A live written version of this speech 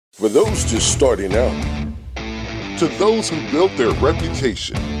For those just starting out, to those who built their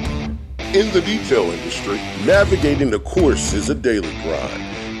reputation. In the detail industry, navigating the course is a daily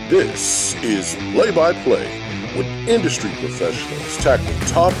grind. This is Play-by-Play with industry professionals tackling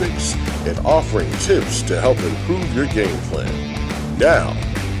topics and offering tips to help improve your game plan. Now,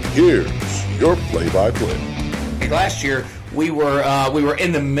 here's your play-by-play. Last year, we were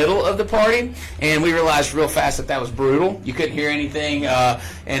in the middle of the party, and we realized real fast that was brutal. You couldn't hear anything,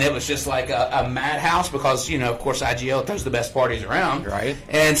 and it was just like a madhouse because, of course, IGL throws the best parties around. Right.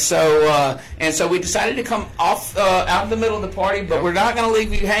 And so we decided to come off out of the middle of the party, but we're not going to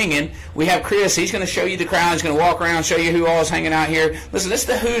leave you hanging. We have Chris. He's going to show you the crowd. He's going to walk around, show you who all is hanging out here. Listen, this is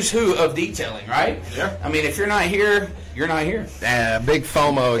the who's who of detailing, right? Yeah. I mean, if you're not here, you're not here. Big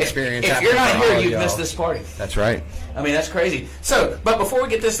FOMO experience. If you're not here, you've missed this party. That's right. I mean, that's crazy. So, but before we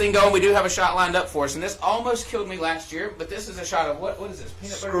get this thing going, we do have a shot lined up for us. And this almost killed me last year, but this is a shot of, what is this?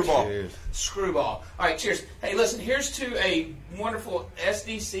 Peanut butter? Screwball. Cheers. Screwball. All right, cheers. Hey, listen, here's to a wonderful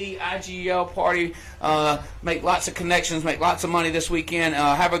SDC IGL party. Make lots of connections, make lots of money this weekend.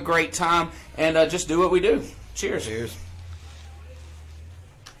 Have a great time, and just do what we do. Cheers. Cheers.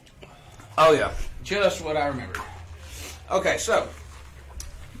 Oh, yeah. Just what I remembered. Okay, so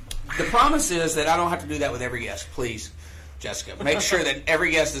the promise is that I don't have to do that with every guest. Please, Jessica, make sure that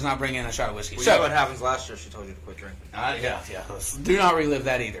every guest does not bring in a shot of whiskey. You know what happens last year? She told you to quit drinking. Yeah. Do not relive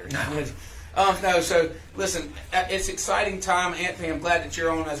that either. No, so listen, it's exciting time. Anthony, I'm glad that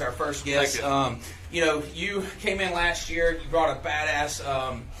you're on as our first guest. Thank you. You came in last year. You brought a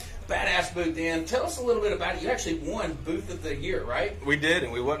badass booth in. Tell us a little bit about it. You actually won Booth of the Year, right? We did,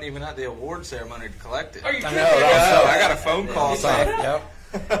 and we wasn't even at the award ceremony to collect it. Are you kidding? I got a phone call. Yep.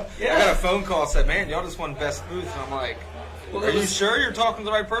 I got a phone call said, "Man, y'all just won best booth." And I'm like, "Are you sure you're talking to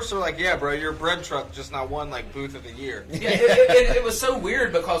the right person?" They're like, "Yeah, bro, your bread truck just not won like Booth of the Year." Yeah, it was so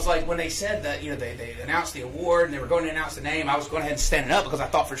weird because like when they said that they announced the award and they were going to announce the name, I was going ahead and standing up because I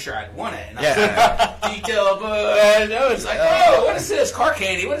thought for sure I'd won it. And I said, detail, it's like, what is this? Car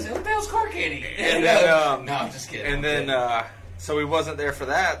candy? What the hell's car candy? And then, no, I'm just kidding. And then. So he wasn't there for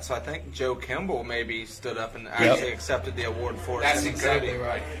that, so I think Joe Kimball maybe stood up and actually accepted the award for it. That's exactly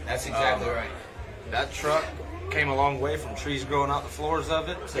right. That's exactly right. That truck came a long way from trees growing out the floors of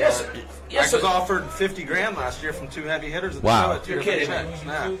it. I was offered $50,000 last year from two heavy hitters at the Wow. show at two You're different kidding checks. me.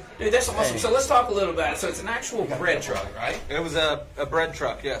 Nah. Dude, that's awesome. So let's talk a little about it. So it's an actual bread truck, right? It was a bread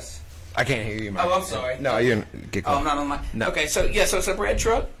truck, yes. I can't hear you, Mike. Oh, I'm sorry. No, you get close. I'm not on my... No. Okay, so it's a bread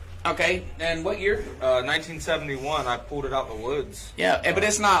truck. Okay, and what year? 1971. I pulled it out the woods. Yeah, but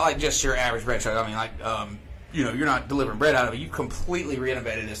it's not like just your average bread truck. I mean, like, you're not delivering bread out of it. You completely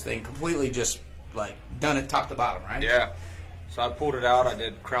renovated this thing, completely just, like, done it top to bottom, right? Yeah. So I pulled it out. I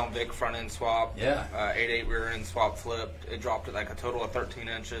did Crown Vic front end swap. Yeah. 8/8 rear end swap flipped. It dropped it like a total of 13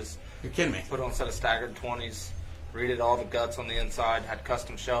 inches. You're kidding me. Put on a set of staggered 20s. Redid all the guts on the inside. Had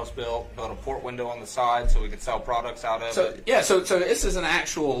custom shelves built a port window on the side so we could sell products out of it. So this is an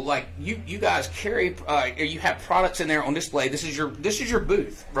actual, like, you guys carry, you have products in there on display. This is your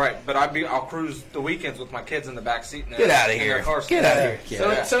booth. Right, but I'll cruise the weekends with my kids in the back seat. Get out of here! Get out of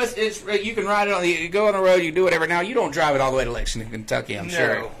here! So it's you can ride it you go on the road, you do whatever. Now you don't drive it all the way to Lexington, Kentucky. I'm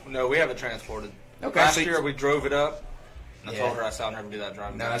sure. No, we have it transported. Okay. Last year we drove it up. I told her I'll never do that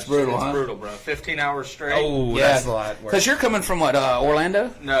driving. No, that's brutal, It's huh? brutal, bro. 15 hours straight. Oh, that's a lot. Because you're coming from what,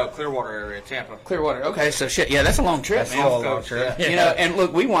 Orlando? No, Clearwater area, Tampa. Clearwater. Okay, so shit. Yeah, that's a long trip, That's man. a long trip. Yeah. And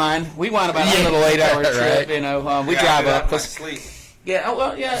look, we whine about a little 8-hour trip. Right. We drive up. Cause sleep. Yeah. Oh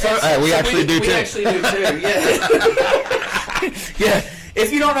well. Yeah. We actually do too. We actually do too. Yeah. Yeah.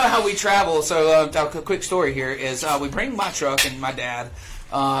 If you don't know how we travel, so a quick story here is we bring my truck and my dad,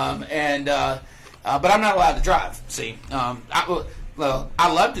 but I'm not allowed to drive. See, I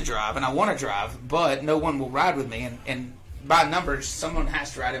love to drive and I want to drive, but no one will ride with me. And by numbers, someone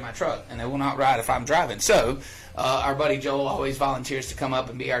has to ride in my truck, and they will not ride if I'm driving. So our buddy Joel always volunteers to come up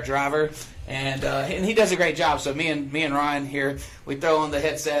and be our driver, and he does a great job. So me and Ryan here, we throw on the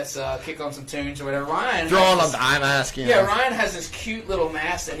headsets, kick on some tunes or whatever. Ryan throwing on the eye mask. Yeah, Ryan has this cute little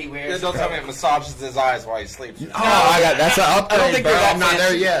mask that he wears. Don't tell me it massages his eyes while he sleeps. That's an upgrade. I don't think bro. they're that I'm not there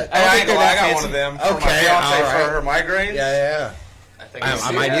fancy. yet. I got one of them. For my Okay, fiance all right. for her migraines. Yeah.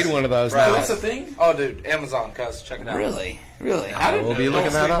 I might need one of those Right. now. That's a thing. Oh, dude, Amazon, cuz check it out. Really? Really? How did, We'll be Don't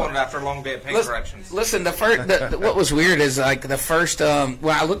looking sleep that on it up. after a long day of paint corrections. Listen, what was weird is like the first when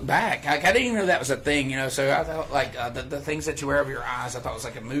I look back, I didn't even know that was a thing, you know. So I thought like the things that you wear over your eyes, I thought it was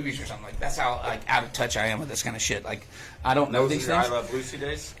like in movies or something. Like that's how like out of touch I am with this kind of shit. Like I don't know these Your I things. Love Lucy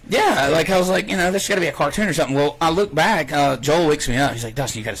days. Yeah, like I was like, you know, this got to be a cartoon or something. Well, I look back, Joel wakes me up. He's like,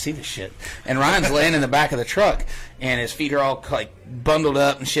 Dustin, you got to see this shit. And Ryan's laying in the back of the truck, and his feet are all like bundled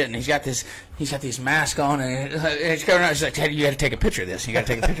up and shit. And he's got these masks on, and he's coming out. He's like, hey, you got to take a picture of this. You got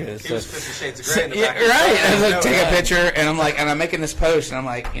to take a picture of this. He was 50 Shades of Grey in the back. Yeah, right. I was like, No, take a right. picture, and I'm like, and I'm making this post, and I'm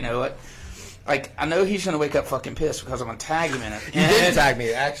like, you know what? Like, I know he's gonna wake up fucking pissed because I'm gonna tag him in it. You didn't tag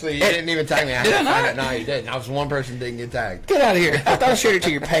me. Actually, you didn't even tag me. I Did I had to find not? it. No, you didn't. I was one person that didn't get tagged. Get out of here. I thought I shared it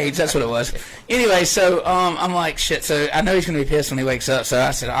to your page. That's what it was. Anyway, so I'm like, shit. So I know he's going to be pissed when he wakes up. So I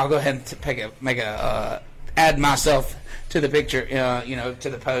said, I'll go ahead and add myself to the picture, you know, to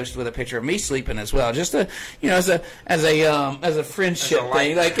the post with a picture of me sleeping as well. Just to, you know, as a friendship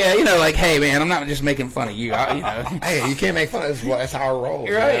thing. Like, yeah, you know, like, hey, man, I'm not just making fun of you. You know. Hey, you can't make fun of this. That's how I roll.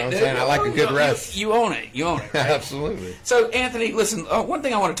 You're right. You know what I'm saying? I like a good rest. You own it. You own it. Right? Absolutely. So, Anthony, listen, one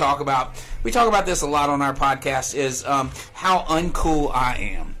thing I want to talk about, we talk about this a lot on our podcast, is how uncool I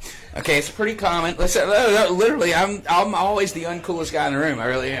am. Okay, it's pretty common. Listen, literally, I'm always the uncoolest guy in the room. I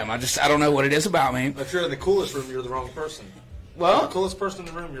really am. I don't know what it is about me. If you're in the coolest room, you're the wrong person. Well, The coolest person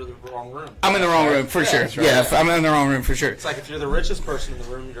in the room, you're the wrong room. I'm in the wrong room for sure. that's right. Yeah, I'm in the wrong room for sure. It's like if you're the richest person in the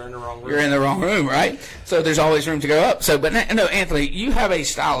room, you're in the wrong room. You're in the wrong room, right? So there's always room to go up. So, but no, Anthony, you have a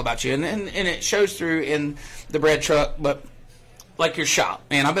style about you, and it shows through in the bread truck, but like your shop.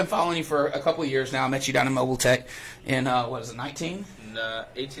 And I've been following you for a couple of years now. I met you down in Mobile Tech in, what is it, 19?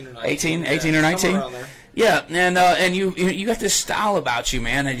 18 or 19. 18 or 19? Somewhere around there. Yeah, and you got this style about you,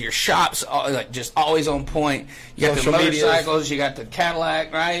 man, and your shop's like just always on point. You got Social the media. motorcycles, you got the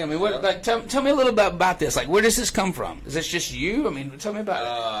Cadillac, right? I mean, what? Like, tell me a little bit about this. Like, where does this come from? Is this just you? I mean, tell me about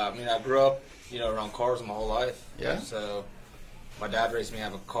it. I mean, I grew up, you know, around cars my whole life. Yeah. So my dad raised me to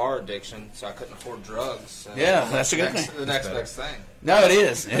have a car addiction, so I couldn't afford drugs. So Yeah, that's a good thing. The next best thing. No, it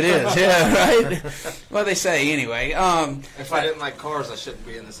is. It is. Yeah, right. Well, they say anyway. If I didn't like cars, I shouldn't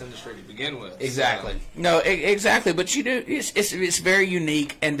be in this industry to begin with. Exactly. So, No, exactly. But you do. It's very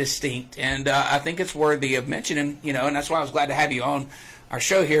unique and distinct, and I think it's worthy of mentioning. You know, and that's why I was glad to have you on our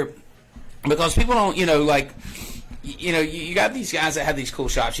show here, because people don't. You know, like. You know, you got these guys that have these cool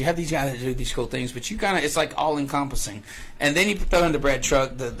shops. You have these guys that do these cool things, but you kind of, it's like all encompassing. And then you throw in the bread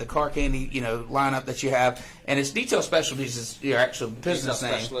truck, the car candy, you know, lineup that you have, and it's Detail Specialties is your actual business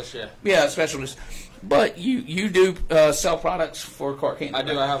name. specialist, yeah. Yeah, specialist. But you do sell products for car candy. I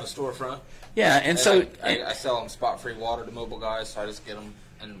do. right? I have a storefront. Yeah, and so I sell them spot-free water to mobile guys, so I just get them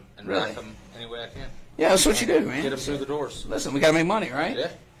and Really? rack them any way I can. yeah, that's what you do, man. Get them through the doors. Listen, we got to make money, right? Yeah.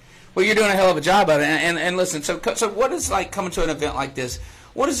 Well, you're doing a hell of a job at it. And listen, so what is like coming to an event like this?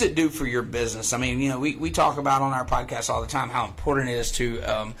 What does it do for your business? I mean, you know, we talk about on our podcast all the time how important it is to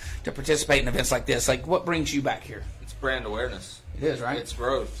participate in events like this. Like, what brings you back here? It's brand awareness. It is, right? It's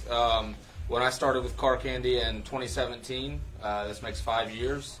growth. When I started with Car Candy in 2017, this makes 5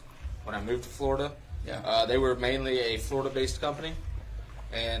 years, when I moved to Florida, Yeah. they were mainly a Florida-based company,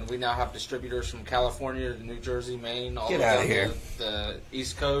 and we now have distributors from California to New Jersey, Maine, all Get the way outta down here. to the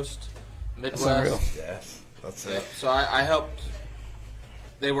East Coast, That's unreal. Midwest. Yes. That's Yeah. it. So I helped.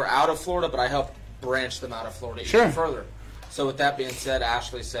 They were out of Florida, but I helped branch them out of Florida Sure. even further. So with that being said,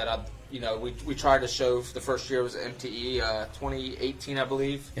 Ashley said, we tried to show. The first year was MTE, 2018, I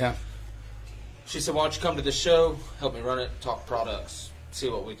believe. Yeah. She said, "Why don't you come to the show, help me run it, talk products, see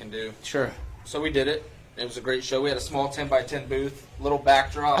what we can do." Sure. So we did it. It was a great show. We had a small 10x10 booth, little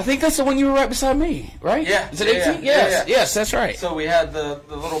backdrop. I think that's the one you were right beside me, right? Yeah. Is it Yeah, 18? yeah. Yes. Yeah. Yes, that's right. So we had the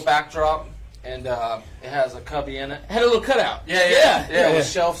little backdrop, and it has a cubby in it. It had a little cutout. Yeah, with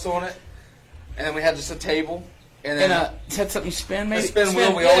shelves on it. And then we had just a table. And then And it had something you spin, maybe? a spin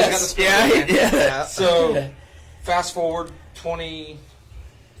wheel. We always got the spin yeah, wheel. Yeah. So fast forward,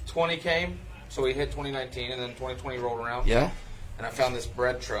 2020 came. So we hit 2019, and then 2020 rolled around. Yeah. And I found this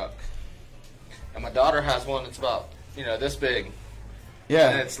bread truck. And my daughter has one that's about, this big. And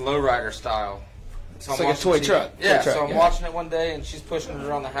Yeah. it's lowrider style. So It's I'm like a watching toy TV. truck. Yeah, Toy truck, so I'm yeah. watching it one day, and she's pushing it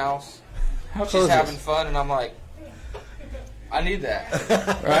around the house. How She's cool is having this? fun, and I'm like, I need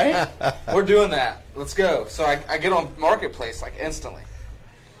that. Right? We're doing that. Let's go. So I get on Marketplace like instantly.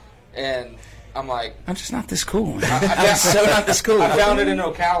 And I'm like, I'm just not this cool. Man. I I'm so not this cool. I found it in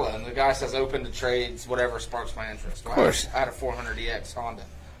Ocala, and the guy says open to trades, whatever sparks my interest. Well, Of course. I had a 400EX Honda,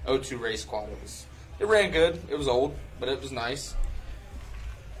 02 race quad. It ran good. It was old, but it was nice.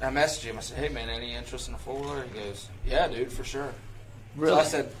 And I messaged him. I said, hey, man, any interest in a four-wheeler? He goes, yeah, dude, for sure. Really? So I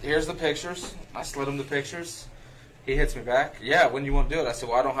said, here's the pictures. I slid him the pictures. He hits me back. Yeah, when do you want to do it? I said,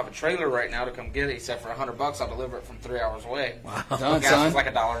 well, I don't have a trailer right now to come get it. He said, for $100, I'll deliver it from 3 hours away. Done, Gas son. was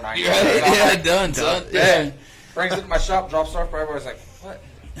like $1.90. Yeah, done, son. Yeah. Brings it to my shop, drops it off. Everybody's like, what?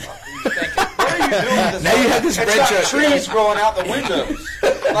 What are you thinking? What are you doing with this? Now you have this It's bread got truck. trees growing out the windows.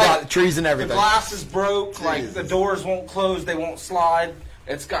 Like, Trees and the everything. glass is broke. Like, the doors won't close. They won't slide.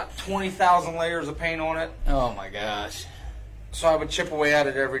 It's got 20,000 layers of paint on it. Oh my gosh. So I would chip away at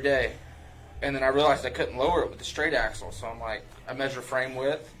it every day. And then I realized I couldn't lower it with the straight axle. So I'm like, I measure frame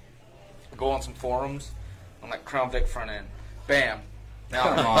width, go on some forums. I'm like, Crown Vic front end. Bam.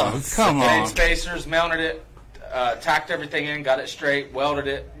 Come Now, on. Come made on. spacers, mounted it, tacked everything in, got it straight, welded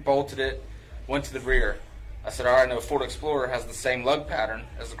it, bolted it, went to the rear. I said, all right, I know Ford Explorer has the same lug pattern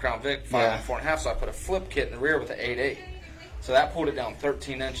as the Crown Vic, 5 and 4.5, so I put a flip kit in the rear with an 8.8. So that pulled it down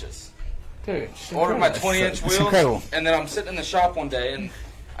 13 inches. Dude, Ordered my 20-inch wheels, incredible. and then I'm sitting in the shop one day, and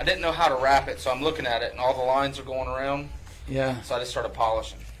I didn't know how to wrap it, so I'm looking at it, and all the lines are going around, Yeah. so I just started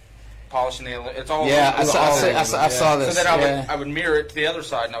polishing. Polishing it's all Yeah, I aluminum. saw this. So then yeah. I would mirror it to the other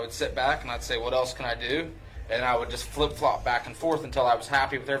side, and I would sit back, and I'd say, what else can I do? And I would just flip-flop back and forth until I was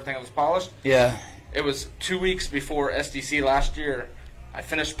happy with everything that was polished. Yeah. It was 2 weeks before SDC last year. I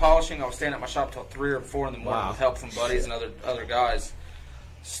finished polishing. I was staying at my shop till 3 or 4 in the morning with help from buddies and other guys.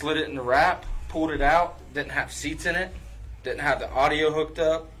 Slid it in the wrap, pulled it out. Didn't have seats in it. Didn't have the audio hooked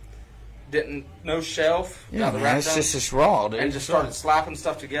up. No shelf. Yeah, got the man, wrap it's done, just raw, dude. and just started slapping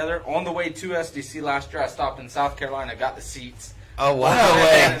stuff together. On the way to SDC last year, I stopped in South Carolina, got the seats. Oh, wow. No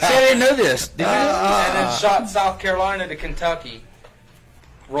way. See, I didn't know this. Did you? And then shot South Carolina to Kentucky.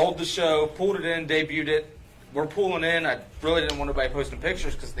 Rolled the show, pulled it in, debuted it. We're pulling in. I really didn't want anybody posting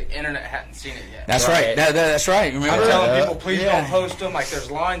pictures because the internet hadn't seen it yet. That's right. That's right. Remember? I'm telling people, please Yeah. don't post them. Like, there's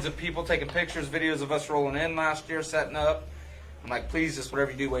lines of people taking pictures, videos of us rolling in last year, setting up. I'm like, please, just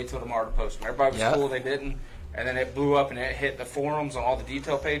whatever you do, wait till tomorrow to post them. Everybody was Yep. cool, they didn't. And then it blew up and it hit the forums on all the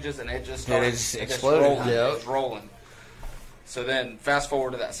detail pages, and it just started. It just exploded, rolling. huh? It was rolling. So then, fast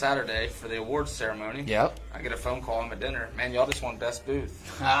forward to that Saturday for the awards ceremony. Yep. I get a phone call. I'm at dinner. Man, y'all just won best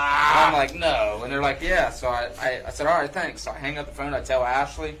booth. Ah. I'm like, no. And they're like, yeah. So I said, all right, thanks. So I hang up the phone. I tell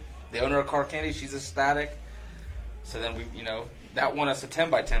Ashley, the owner of Car Candy, she's ecstatic. So then we, that won us a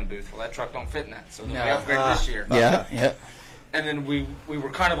 10x10 booth. Well, that truck don't fit in that. So then we upgraded this year. Yeah. Yeah. And then we were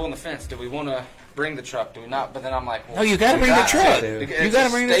kind of on the fence. Do we want to bring the truck? Do we not? But then I'm like, well, No, you got to we bring the got truck. to. You It's got to a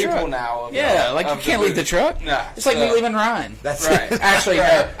bring the staple truck. now. Of Yeah, the, like you of can't the leave the booth. truck. Nah, It's like me so- leaving Ryan. That's Right. Actually,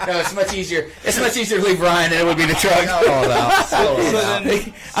 no, it's much easier. It's much easier to leave Ryan than it would be the truck. So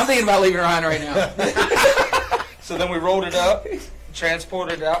then, I'm thinking about leaving Ryan right now. So then we rolled it up,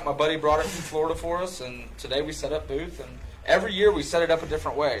 transported it out. My buddy brought it from Florida for us, and today we set up booth. And every year we set it up a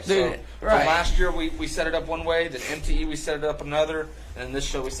different way. So Dude, from right. last year we set it up one way. Then MTE we set it up another, and then this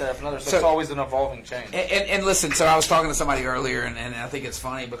show we set it up another. So it's always an evolving change. And listen, so I was talking to somebody earlier, and I think it's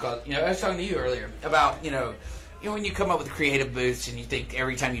funny because I was talking to you earlier about when you come up with creative booths and you think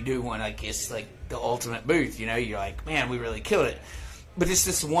every time you do one, like it's like the ultimate booth. You're like, man, we really killed it. But it's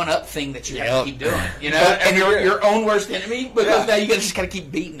this one-up thing that you have to keep doing, and you're your own worst enemy because now you got to just kind of keep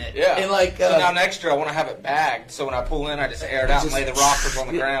beating it. Yeah. And like, so now next year I want to have it bagged. So when I pull in, I just air it out and lay the rockers on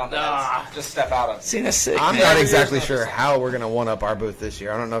the ground. And just step out of it. see, that's sick. I'm man. not exactly sure how we're going to one-up our booth this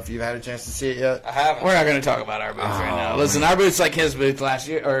year. I don't know if you've had a chance to see it yet. I haven't. We're not going to talk about our booth right now. Listen, our booth's like his booth last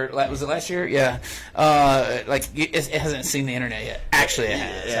year, or was it last year? Yeah. It hasn't seen the internet yet. Actually, it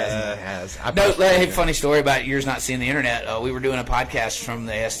has. Yeah, it has. No, hey, funny story about yours not seeing the internet. We were doing a podcast from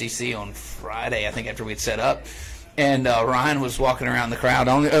the SDC on Friday, I think, after we'd set up. And Ryan was walking around the crowd.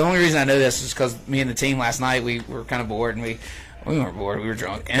 The only reason I know this is because me and the team last night, we were kind of bored, and we weren't bored, we were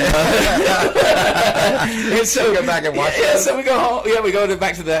drunk. And so go back and watch yeah, it? so we go home. Yeah, we go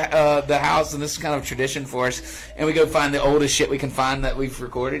back to the house, and this is kind of tradition for us. And we go find the oldest shit we can find that we've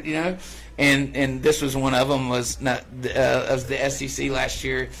recorded, And this was one of them. Was the SDC last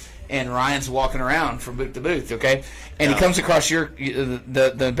year. And Ryan's walking around from booth to booth, okay? And he comes across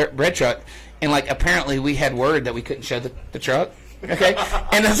the bread truck, and like apparently we had word that we couldn't show the truck, okay?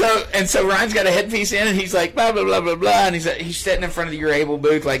 and so Ryan's got a headpiece in, and he's like blah blah blah blah blah, and he's sitting in front of your Able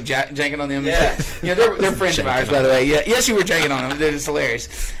booth like janking on them. Yeah. They're friends of ours, by the way. Yeah, yes, you were janking on them. It's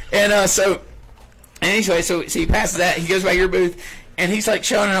hilarious. And anyway, so he passes that. He goes by your booth. And he's like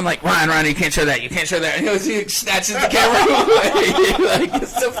showing it. I'm like, Ryan, you can't show that. You can't show that. And he snatches the camera away. Like,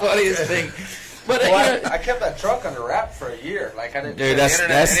 it's the funniest thing. But I kept that truck under wrap for a year. Like I didn't Dude, show the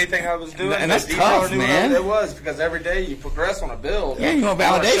internet anything I was doing. and that's The tough, detailer knew man. what it was because every day you progress on a build. Yeah, you want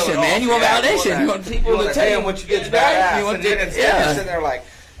wanna show validation, it man. off. You want Yeah, validation. You want people to tell you what you did right. badass. You want And then to- instead you're yeah. sitting there like,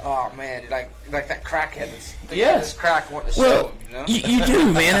 oh man, like that crackhead that's Yes. this crack wanting to show Well, him, you know? you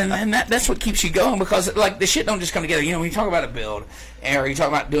do, man, and that's what keeps you going, because like the shit don't just come together. You know, when you talk about a build, or you talk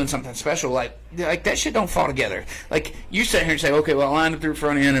about doing something special, like that shit don't fall together. Like you sit here and say, okay, well, I line it through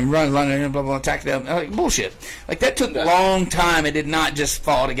front end and run line it in, blah blah, attack them. Like bullshit. Like that took a long time. It did not just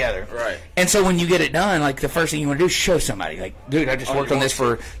fall together. Right. And so when you get it done, like the first thing you want to do is show somebody. Like, dude, I just worked on this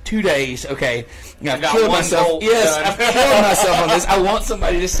for 2 days. Okay, I've got killed one myself. bolt Yes, done. I've killed myself on this. I want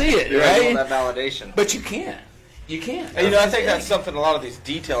somebody to see it, right? That validation. But you can't. You can't. And, I think that's something a lot of these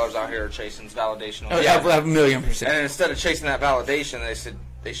detailers out here are chasing is validation. Oh, yeah, 1,000,000%. And instead of chasing that validation,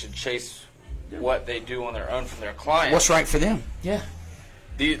 they should chase what they do on their own from their client. What's right for them? Yeah.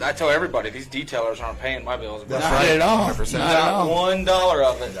 I tell everybody, these detailers aren't paying my bills. That's Not right. at all. 100%. Not at Not all. $1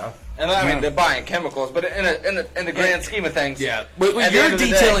 of it. No. And I mean, they're buying chemicals, but in the grand scheme of things, Yeah. But at with the your end of the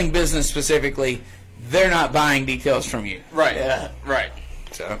day- detailing business specifically, they're not buying details from you. right? Yeah. Right.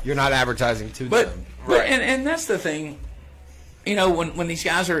 So. You're not advertising to But, them. Right. and that's the thing. You know, when these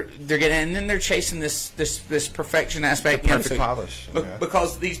guys they're getting, and then they're chasing this perfection aspect. Perfect polish. Yeah.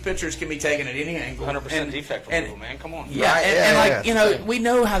 Because these pictures can be taken at any angle. 100% And- defect and- removal, man. Come on. Yeah, Right, and yeah, like yeah. you know, we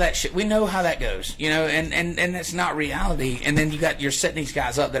know how that goes. You know, and it's not reality. And then you're setting these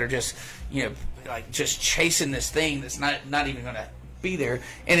guys up that are just like just chasing this thing that's not even going to be there.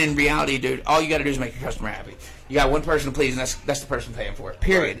 And in reality, dude, all you got to do is make your customer happy. You got one person to please, and that's the person paying for it.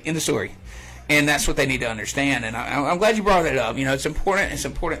 Period. Right. In the story. And that's what they need to understand. And I'm glad you brought it up. You know, it's important. It's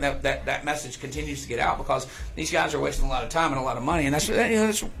important that message continues to get out, because these guys are wasting a lot of time and a lot of money, and that's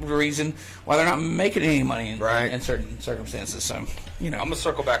the reason why they're not making any money in certain circumstances. So, I'm gonna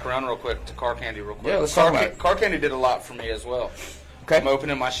circle back around real quick to Car Candy real quick. Yeah, let's talk about it. Car Candy did a lot for me as well. Okay. I'm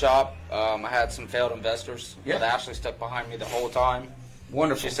opening my shop. I had some failed investors, Yeah. but Ashley stuck behind me the whole time.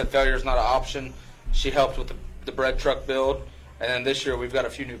 Wonderful. She said failure is not an option. She helped with the bread truck build. And then this year we've got a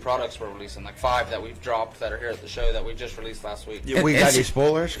few new products we're releasing, like 5 that we've dropped that are here at the show that we just released last week. Yeah, we got any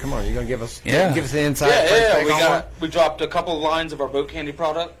spoilers? Come on, you gonna give us Yeah. give us the inside? Yeah. We dropped a couple of lines of our boat candy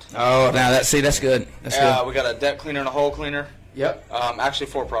product. Oh, now that's good. That's good. We got a deck cleaner and a hole cleaner. Yep. Actually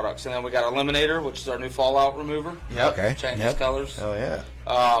 4 products, and then we got a Eliminator, which is our new fallout remover. Yep. Okay. Changes colors. Oh yeah.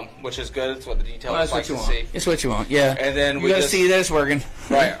 Which is good. It's what the Well, detailers that's like what you to want. see. It's what you want. Yeah. And then you we gotta just- see that it's working.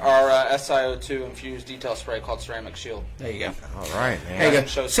 Right, our SiO2 infused detail spray called Ceramic Shield. There you go. All right, man. There you go.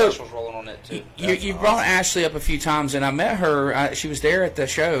 Show So- specials rolling on it too. You brought Ashley up a few times, and I met her. She was there at the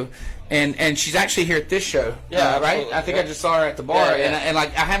show, and she's actually here at this show. Yeah, right. absolutely, I think yeah. I just saw her at the bar, Yeah, yeah. And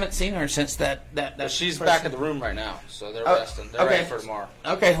like I haven't seen her since that. She's first- back in the room right now, so they're Oh, resting. They're okay. ready for tomorrow.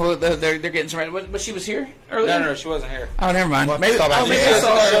 Okay, well they're getting some ready. But she was here earlier. No, she wasn't here. Oh, never mind. Well, Maybe, stop by maybe the I She was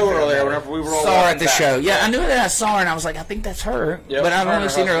saw at the show her. earlier whenever we were all Saw her walking at the back. show. Yeah, I knew that I saw her, and I was like, I think that's her. Yep, But I've her and only her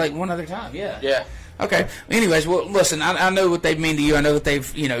seen her husband. like one other time. Yeah. Yeah. Okay. Anyways, well, listen. I know what they mean to you. I know what they've,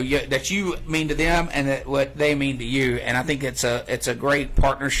 that you mean to them, and that what they mean to you. And I think it's a great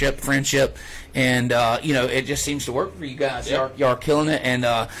partnership, friendship, and it just seems to work for you guys. Yep. Y'all are killing it, and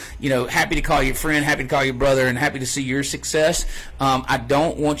happy to call you friend, happy to call you brother, and happy to see your success. I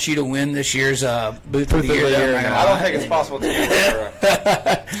don't want you to win this year's booth of the year. though. I don't think it's possible to do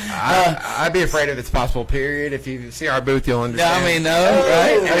I'd be afraid if it's possible. Period. If you see our booth, you'll No, understand. I mean,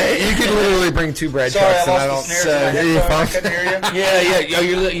 no, right? You could literally bring 2 bread Sorry, trucks, I and I don't. lost the snare to my you're headphone. I fine. couldn't hear you. Yeah.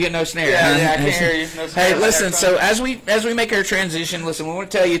 Oh, you get no snare. huh? Yeah, I can't hear you. No snare Hey, in my listen. So headphones. as we make our transition, listen, we want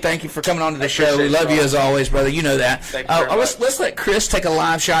to tell you thank you for coming on to the show. We appreciate love you, you brother. as always, brother. You know that. Thank you very Let's let Chris take a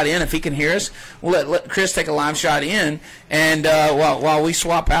live shot in if he can hear us. We'll let Chris take a live shot in, and while we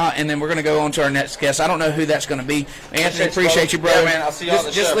swap out, and then we're going to go on to our next guest. I don't know who that's going to be. Anthony, appreciate you, brother. Yeah, man, I'll see you on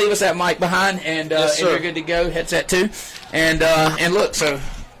the Just show. leave us that mic behind, and Yes, and sir. you're good to go. Headset too, and look. So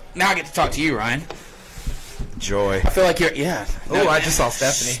now I get to talk to you, Ryan. Joy. I feel like you're Oh, I just saw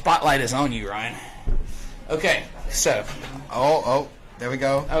Stephanie. Spotlight is on you, Ryan. Okay, so There we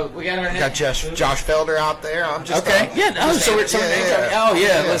go. we got our Got Josh Felder out there. I'm just Okay, so we're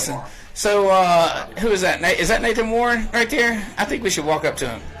yeah. Listen. So who is that? Is that Nathan Warren right there? I think we should walk up to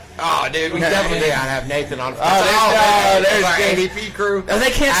him. Oh, dude, we definitely gotta have Nathan on. there's our Nathan. ADP crew. Oh, they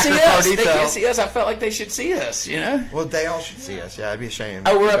can't see Actor us. They Cardito. can't see us. I felt like they should see us. Well, they all should see us. Yeah, it'd be a shame.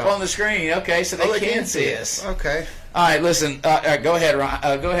 Oh, we're up on the screen. Okay, so they can see us. Okay. All right, listen. All right, go ahead,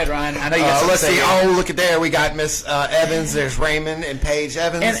 Ryan. Go ahead, Ryan. I know you got something Let's to see. say. Oh, look at there. We got Miss Evans. There's Raymond and Paige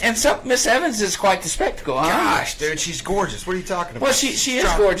Evans. And some Miss Evans is quite the spectacle, huh? Gosh, dude, she's gorgeous. What are you talking about? Well, she is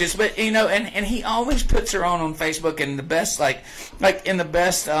gorgeous, but and he always puts her on Facebook in the best like in the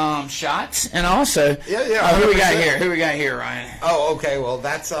best shots, and also who we got 100%. here? Who we got here, Ryan? Oh, okay. Well,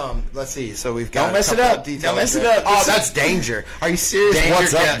 that's let's see. So we've got. Don't mess a it couple up. of details Don't mess it there. up. Oh, This is- that's Danger. Are you serious? Danger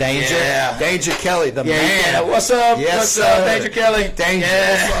What's up, Kelly. Danger? Yeah. Danger Kelly, the man. What's up? Yes, What's up, sir. Danger Kelly? Danger.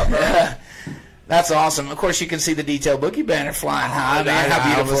 Yeah. What's up, bro? That's awesome. Of course, you can see the Detail Bookie banner flying high. Man, how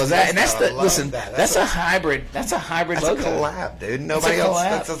beautiful is that? And that's that's a hybrid. That's a hybrid That's logo. a collab, dude. Nobody else.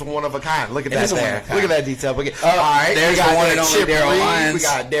 That's just one of a kind. Look at that is a one there. of a kind. Look at that Detail Bookie. Oh, all right, there's we got the one and that only Chip Darryl Reed. Lyons. We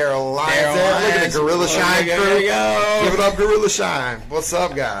got Darryl Lyons Darryl there. Look at Lyons. the Gorilla Shine There crew. you go. Give it up, Gorilla Shine. What's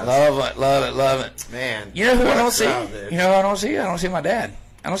up, guys? Love it. Man, You know who I what a don't see? crowd, dude. You know who I don't see? I don't see my dad.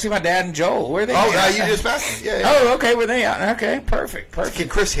 I don't see my dad and Joel. Where are they? Oh, at? you just passed it. Yeah. Oh, okay. Where they at? Okay, perfect. Can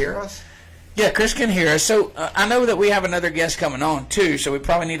Chris hear us? Yeah, Chris can hear us. So I know that we have another guest coming on too. So we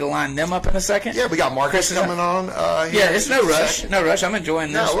probably need to line them up in a second. Yeah, we got Marcus coming on. Yeah, it's no rush. No rush. I'm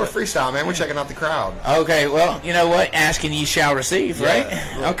enjoying this. No, we're freestyle, man. We're checking out the crowd. Okay. Well, you know what? Asking ye shall receive, right?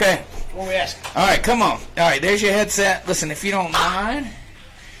 Yeah. Okay. What we ask? All right, come on. All right, there's your headset. Listen, if you don't mind,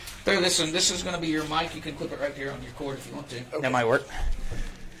 throw this one. This is going to be your mic. You can clip it right there on your cord if you want to. Okay. That might work.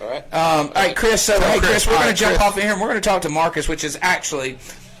 All right. All right, Chris. So, hey, Chris, we're All going right, to jump Chris. off in here, and we're going to talk to Marcus, which is actually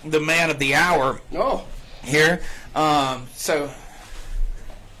the man of the hour No. here.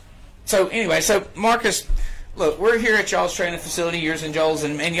 So anyway, so Marcus, look, we're here at y'all's training facility, yours and Joel's,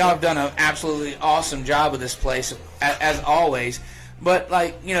 and y'all have done an absolutely awesome job with this place, as always. But,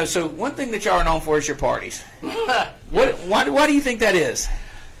 like, you know, so one thing that y'all are known for is your parties. Why do you think that is?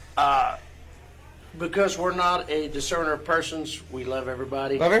 Because we're not a discerner of persons. We love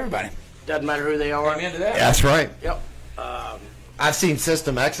everybody. Love everybody. Doesn't matter who they are. I'm into that. That's right. Yep. I've seen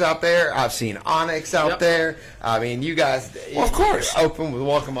System X out there. I've seen Onyx out Yep. there. I mean, you guys. Well, of course.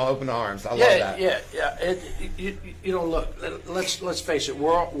 Welcome open arms. I love that. Yeah. You know, look. Let's face it.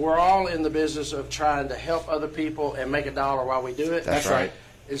 We're all in the business of trying to help other people and make a dollar while we do it. That's right.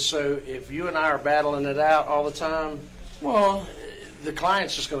 And so, if you and I are battling it out all the time, Well, the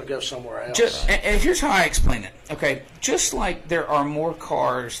client's just going to go somewhere else. and here's how I explain it. Okay, just like there are more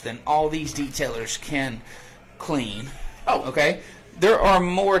cars than all these detailers can clean. Oh. Okay, there are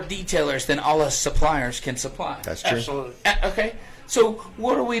more detailers than all us suppliers can supply. That's true. Absolutely. Okay, so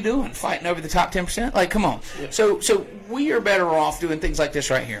what are we doing? Fighting over the top 10%? Like, come on. Yeah. So we are better off doing things like this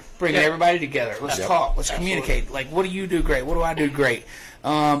right here, bringing Yeah. everybody together. Let's Yep. talk. Let's Absolutely. communicate. Like, what do you do great? What do I do great?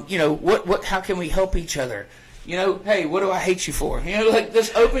 You know, what? How can we help each other? You know, hey, what do I hate you for? You know, like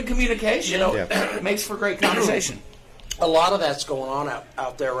this open communication. You know, Yeah. makes for great conversation. A lot of that's going on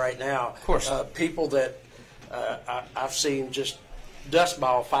out there right now. Of course. People that I've seen just dust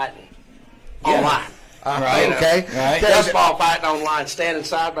ball fighting Yeah. online. Right. Okay. Right. Dust ball fighting online, standing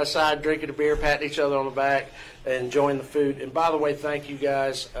side by side, drinking a beer, patting each other on the back, and enjoying the food. And by the way, thank you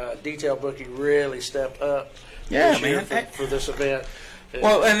guys. Detail Bookie really stepped up Yeah, this year man. for this event.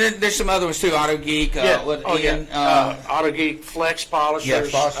 Well, and then there's some other ones too. Auto Geek. Ian, Auto Geek, Flex Polishers,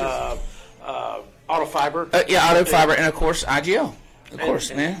 Yeah, Polishers. Auto Fiber. Auto Fiber, and of course IGL. Of course,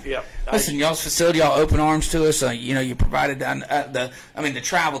 and- man. yep. Listen, y'all's facility, y'all open arms to us. You know, you provided the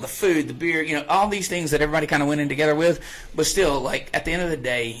travel, the food, the beer. You know, all these things that everybody kind of went in together with. But still, like at the end of the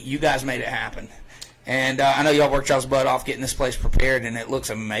day, you guys made it happen. And I know y'all worked y'all's butt off getting this place prepared, and it looks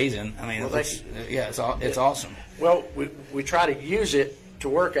amazing. I mean, Well, it's awesome. Well, we try to use it to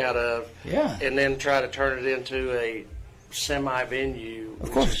work out of, Yeah. and then try to turn it into a semi-venue, Of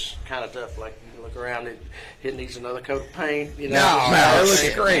which course. is kind of tough. Like, you look around, it needs another coat of paint. You know, No, it looks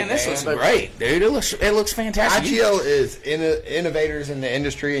great, Man, this man. looks great, dude. It looks fantastic. IGL is innovators in the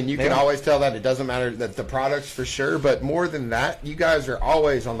industry, and you can are. always tell that. It doesn't matter that the products for sure, but more than that, you guys are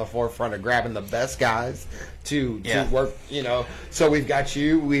always on the forefront of grabbing the best guys to work. You know, so we've got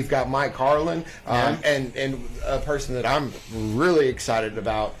you, we've got Mike Carlin, and a person that I'm really excited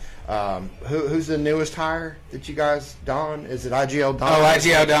about. Who's the newest hire that you guys, Don? Is it IGL Don? Oh,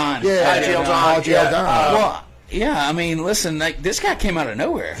 IGL Don. Yeah, IGL Don. IGL Don. Well, yeah. I mean, listen, like this guy came out of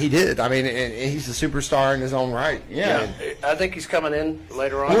nowhere. He did. I mean, and he's a superstar in his own right. Yeah. I think he's coming in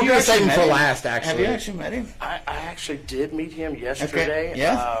later on. We're you going to actually save him met for him? last, Have actually. you actually met him? I actually did meet him yesterday. Okay,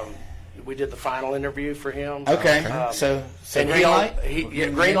 yeah. We did the final interview for him. Okay. Um, So and green light.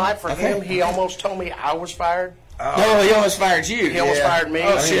 green light for Okay. him. He almost told me I was fired. Oh, he almost fired you. He almost fired me.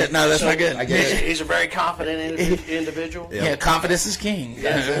 Oh shit! No, that's not good. I get it. He's a very confident individual. Yeah, confidence is king.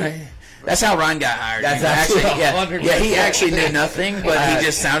 That's how Ryan got hired. That's He absolutely actually, he actually knew nothing, but he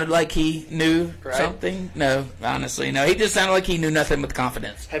just sounded like he knew Right. something. No, honestly, no. He just sounded like he knew nothing with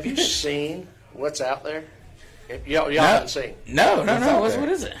confidence. Have you seen what's out there? Y'all haven't seen. No. out What there?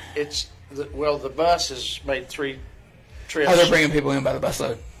 is it? It's the bus has made 3 trips Oh, they're bringing people in by the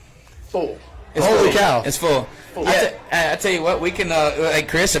busload. full. It's Holy full. cow. It's full. Yeah, I tell you what, we can, like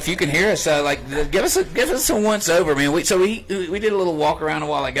Chris, if you can hear us, give us a once over, man. We did a little walk around a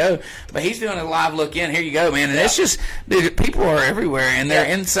while ago, but he's doing a live look in. Here you go, man. And it's just, dude, people are everywhere, and they're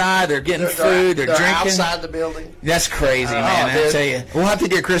inside, they're getting food, they're drinking. Outside the building. That's crazy, man. I tell you. We'll have to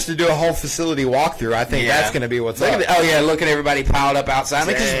get Chris to do a whole facility walkthrough. I think that's going to be what's up. Look at everybody piled up outside.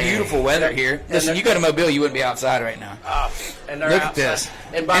 Look at this beautiful weather here. Listen, you go to Mobile, you wouldn't be outside right now. And they're Look outside. at this.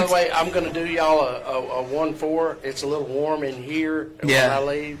 And by the way, I'm going to do y'all a 1-4. It's a little warm in here when I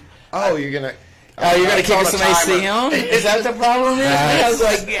leave. Oh, you're going to... Oh, you're going to kick us some AC on? Is that the problem? I was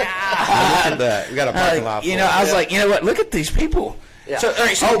like, Look at that. We got a parking lot. I was like, you know what? Look at these people. Yeah. So, all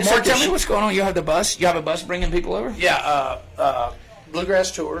right, so tell me what's going on. You have the bus? You have a bus bringing people over? Yeah.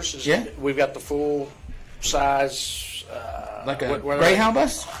 Bluegrass Tours. We've got the full size. Like a Greyhound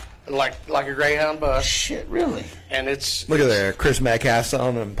bus? Like a Greyhound bus. Shit, really? And it's... Look at there. Chris Metcalf's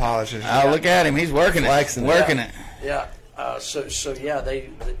on and polishing. Oh, look at him. He's working it. Working it. Yeah.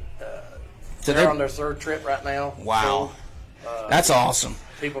 They're on their third trip right now. Wow. That's awesome.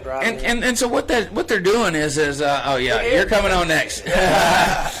 People driving. And so what they're doing is you're coming on next.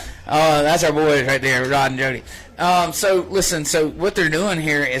 That's our boys right there, Rod and Jody. So listen, so what they're doing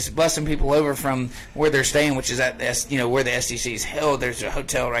here is busing people over from where they're staying, which is at where the SDC is held. There's a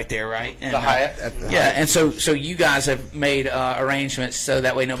hotel right there, right? And, the Hyatt. And so you guys have made arrangements so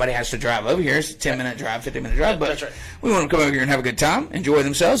that way nobody has to drive over here. It's a 10-minute drive, 15-minute drive, but that's right. We want them to come over here and have a good time, enjoy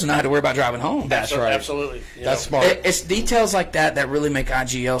themselves, and not have to worry about driving home. That's right. Absolutely. That's smart. It's details like that really make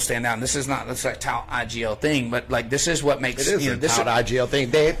IGL stand out. And this is not a tout IGL thing, but like this is what makes it is a tout IGL thing.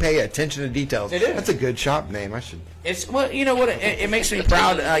 They pay attention to details. It is. That's a good shop name. I should. It's you know what it makes me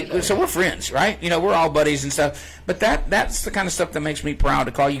proud. So we're friends, right? We're all buddies and stuff. But that's the kind of stuff that makes me proud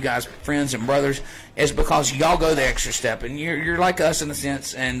to call you guys friends and brothers, is because y'all go the extra step, and you're like us in a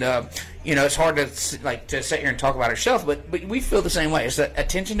sense. And it's hard to sit here and talk about ourselves, but we feel the same way. It's that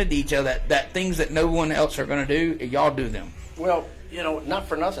attention to detail, that things that no one else are going to do, y'all do them. Well, not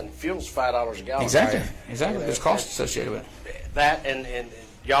for nothing. Fuel's $5 a gallon. Exactly. Right? Exactly. There's costs associated with it. That and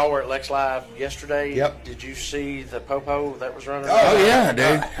y'all were at Lex Live yesterday. Yep. Did you see the popo that was running? Oh yeah,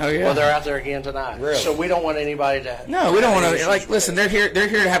 dude. Oh yeah. Well, they're out there again tonight. Really? So we don't want anybody to. No, we don't want to. Listen, they're here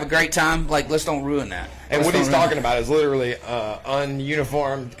to have a great time. Let's don't ruin that. And what he's talking about is literally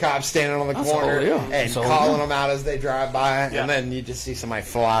ununiformed cops standing on the corner and calling them out as they drive by, and then you just see somebody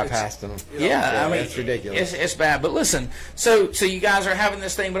fly past them. Yeah, I mean, it's ridiculous. It's bad. But listen, so you guys are having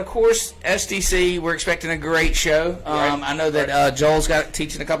this thing, but of course, SDC, we're expecting a great show. I know that Joel's got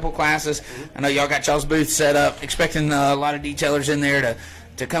teaching a couple of classes. I know y'all got y'all's booth set up. Expecting a lot of detailers in there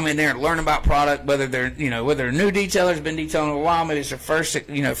to come in there and learn about product, whether they're new detailers, been detailing a while, maybe it's their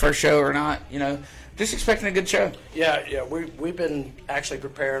first show or not. Just expecting a good show. Yeah. We've been actually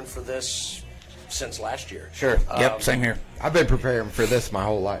preparing for this since last year. Sure. Yep. Same here. I've been preparing for this my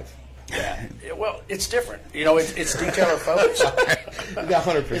whole life. Yeah. Well, it's different. It's detailer focused.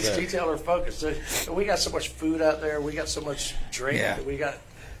 100%. It's detailer focused. We got so much food out there. We got so much drink. Yeah. We got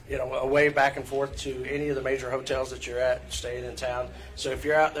a way back and forth to any of the major hotels that you're at, staying in town. So if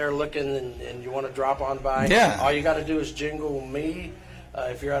you're out there looking and you want to drop on by, all you got to do is jingle me.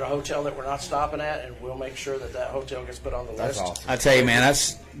 If you're at a hotel that we're not stopping at, and we'll make sure that hotel gets put on the list. That's awesome. I tell you, man,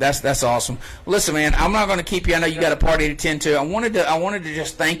 that's awesome. Listen, man, I'm not going to keep you. I know you got a party to tend to. I wanted to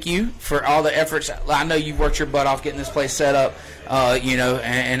just thank you for all the efforts. I know you've worked your butt off getting this place set up.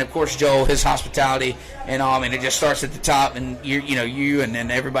 And of course Joel, his hospitality and all. I mean, it just starts at the top, and you and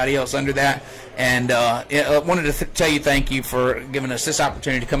everybody else under that. And I wanted to tell you thank you for giving us this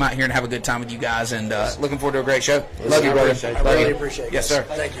opportunity to come out here and have a good time with you guys. And looking forward to a great show. Love you, brother. I really appreciate it. Yes, sir.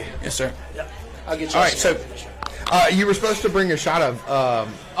 Thank you. Yes, sir. Yeah. I'll get you. All right, so. You were supposed to bring a shot of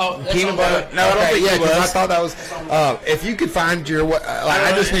peanut butter. No, I don't think you was. I thought that was. If you could find your,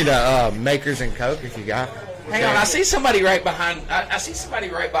 I just need a Makers and Coke if you got. Hang on, I see somebody right behind. I see somebody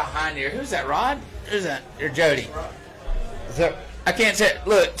right behind here. Who's that? Rod? Who's that? Or Jody? Is that? I can't say.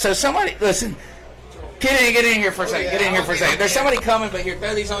 Look, so somebody listen. Get in here for a second. Get in here for a second. There's somebody coming, but here,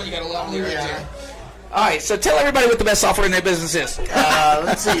 throw these on. You got a lovely right there. All right, so tell everybody what the best software in their business is.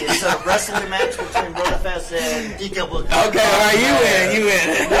 Let's see. It's a wrestling match between Brotherfest and Detail Book. Okay, all right, you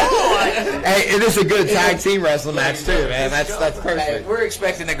win. Hey, it is a good tag team wrestling match too, man. That's perfect. Hey, we're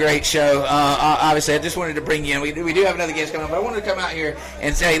expecting a great show. Obviously, I just wanted to bring you in. We do have another guest coming up, but I wanted to come out here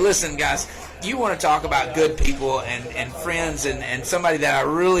and say, listen, guys, you want to talk about good people and friends and somebody that I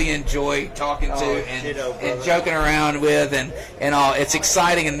really enjoy talking to and joking around with and all. It's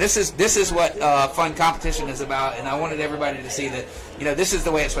exciting, and this is what fun competition is about. And I wanted everybody to see that this is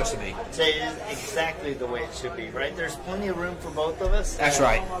the way it's supposed to be. It is exactly the way it should be, right? There's plenty of room for both of us. That's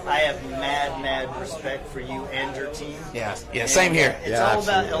right. I have mad respect for you and your team. Yeah, same here. It's all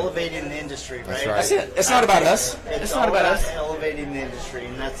about elevating the industry, right? That's it. It's not about us. It's not about us. Elevating the industry,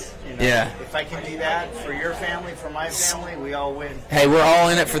 and that's, if I can do that for your family, for my family, we all win. Hey, we're all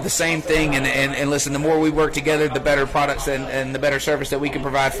in it for the same thing, and listen, the more we work together, the better products and the better service that we can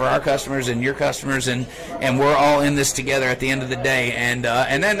provide for our customers and your customers, and we're all in this together at the end of the day, and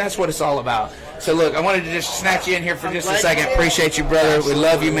then that's what it's all about. So look, I wanted to just snatch you in here for just a second. Appreciate you, brother. We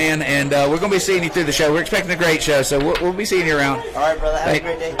love you, man, and we're going to be seeing you through the show. We're expecting a great show, so we'll be seeing you around. All right, brother. Have a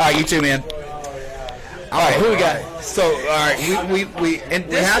great day. All right, you too, man. All right, who we got? So, all right, we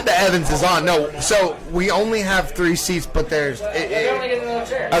have the Evanses on. No, so we only have 3 seats, but there's. They only get another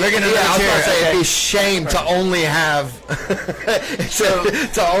chair. Oh, they're getting another chair. I was going to say it'd be a shame to only have.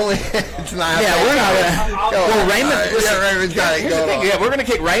 to not have. Yeah, we're not gonna. Well, Raymond. Raymond's got it going on. Yeah, we're gonna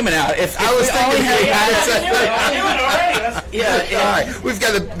kick Raymond out. If I was thinking. All right, we've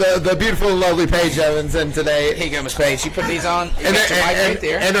got the beautiful and lovely Paige Evans in today. Here you go, Miss Paige. You put these on. And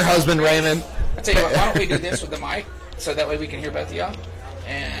her husband Raymond. I'll tell you what, why don't we do this with the mic, so that way we can hear both of y'all.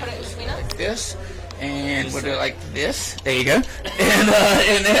 And like this. And we'll do it like this. There you go. And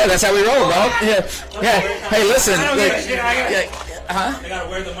that's how we roll, bro. Yeah. Hey, listen. I gotta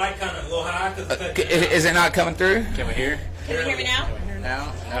wear the mic kind of a little high. Is it not coming through? Can we hear? Can you hear me now?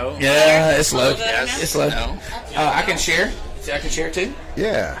 No. Yeah, it's low. Yes. It's low. No. I can share. I can share too.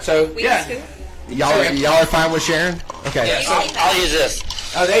 Yeah. So yeah. Y'all are fine with sharing? Okay. Yeah, so I'll use this.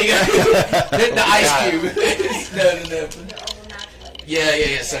 Oh, there you go. the ice cube. No.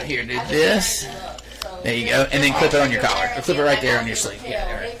 Yeah. So here, do this. There you go, and then clip it on your collar. Or clip it right there on your sleeve. Yeah.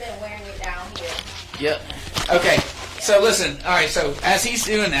 All right. Yep. Okay. So listen. All right. So as he's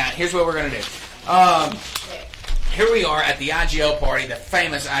doing that, here's what we're gonna do. Here we are at the IGL party, the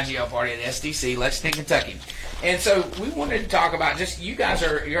famous IGL party at SDC, Lexington, Kentucky. And so we wanted to talk about just you guys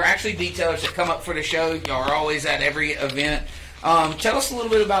you're actually detailers that come up for the show. Y'all are always at every event. Tell us a little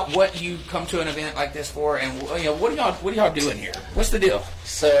bit about what you come to an event like this for, and what are y'all doing here? What's the deal?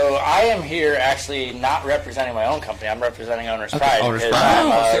 So I am here actually not representing my own company. I'm representing Owners Pride. Owners because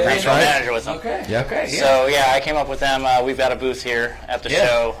Pride. I'm a regional manager with them. Okay. Yeah. Okay. Yeah. So yeah, I came up with them. We've got a booth here at the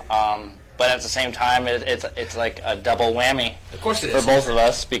show. But at the same time, it's like a double whammy. Of course it is. For both of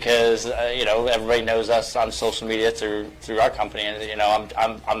us, because everybody knows us on social media through our company, and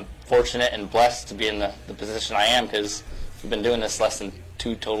I'm fortunate and blessed to be in the position I am, because we've been doing this less than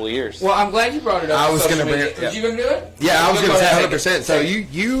 2 total years. Well, I'm glad you brought it up. I was going to bring it. Did you going to do it? Yeah, I was going to say 100%. So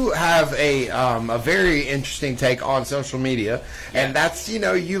you have a very interesting take on social media, and that's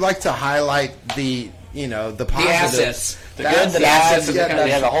you like to highlight the positives. The assets. The good, the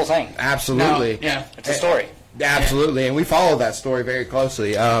bad, the whole thing. Absolutely. No, yeah. It's a story. Absolutely, and we follow that story very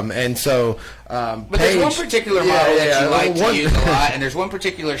closely. And so, but there's one particular model that you like to use a lot, and there's one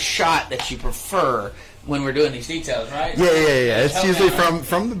particular shot that you prefer when we're doing these details, right? Yeah. It's usually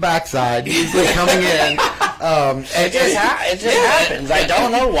from the backside, usually coming in. It just happens. I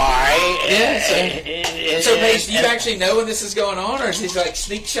don't know why. So, Paige, do you actually know when this is going on, or is these like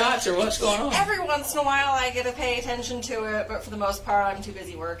sneak shots, or what's going on? Every once in a while, I get to pay attention to it, but for the most part, I'm too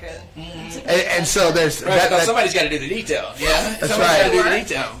busy working. And so there's somebody's got to do the detail. Yeah, that's somebody's right. got to do the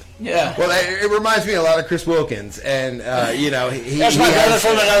detail. Yeah. Well, it reminds me a lot of Chris Wilkins, and that's my brother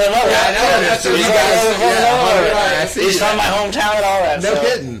from another mother. Yeah, I know. That's what He's from my hometown and all that. No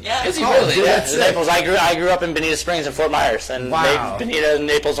kidding. Yeah. Is he really? Yeah, Naples. I grew up in Bonita Springs and Fort Myers, and Bonita,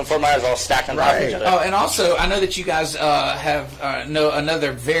 Naples, and Fort Myers all stacked on top of each other. Oh, and also I know that you guys know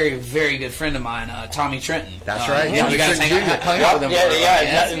another very, very good friend of mine, Tommy Trenton. That's right. You guys hang out with him.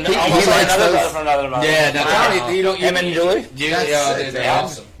 Yeah. Almost like another brother from another mother. Yeah, Tommy. Him and Julie. They're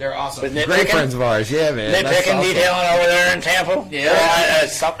awesome. They're awesome. Great friends of ours. Yeah, man. Nitpicking, detailing over there in Tampa. Yeah.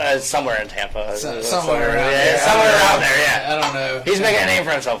 Somewhere in Tampa. Somewhere around there. Somewhere around there. Yeah. I don't know. He's making a name for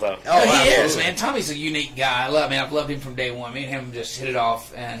himself, though. Oh, he is, man. Tommy's a unique guy. I've loved him from day one. Me and him just hit it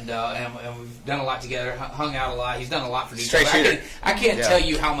off, and we've done a lot together, hung out a lot. He's done a lot for these guys. I can't tell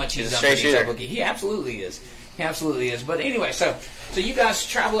you how much he's done for these guys. He absolutely is. He absolutely is. But anyway, so you guys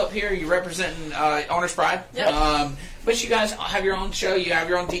travel up here. You're representing Owners Pride. Yep. But you guys have your own show. You have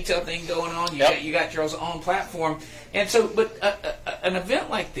your own detail thing going on. You got your own platform. And so, but an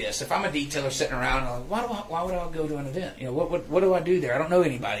event like this, if I'm a detailer sitting around, I'm like, why would I go to an event? What do I do there? I don't know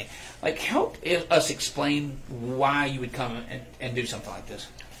anybody. Like, help us explain why you would come and do something like this.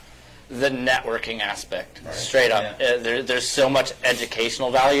 the networking aspect, straight up. There's so much educational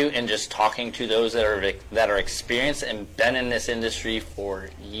value in just talking to those that are experienced and been in this industry for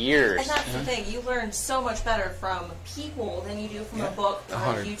years. And that's the thing, you learn so much better from people than you do from a book or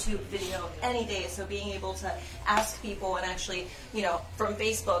a YouTube video any day. So being able to ask people and actually, from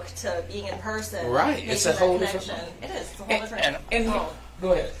Facebook to being in person, it's a whole different. It is. It's a whole different. And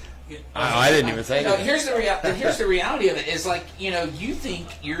go ahead. I didn't even say that. Here's the reality of it is you think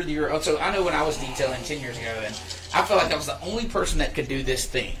you're your. So I know when I was detailing 10 years ago, and I felt like I was the only person that could do this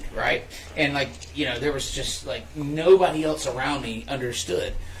thing, right? And there was just nobody else around me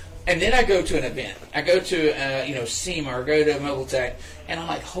understood. And then I go to an event. I go to SEMA or go to Mobile Tech, and I'm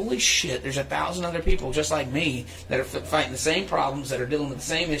like, holy shit! There's 1,000 other people just like me that are fighting the same problems, that are dealing with the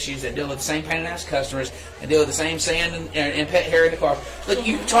same issues, that deal with the same pain in the ass customers, and deal with the same sand and pet hair in the car. Look,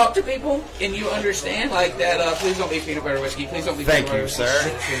 you talk to people and you understand that. Please don't be peanut butter whiskey. Please don't be peanut butter whiskey.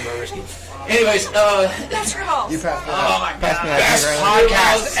 Peanut butter whiskey. Anyways, that's your house. You passed me. Oh my god! Best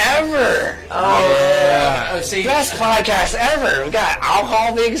podcast ever. Best podcast ever. We got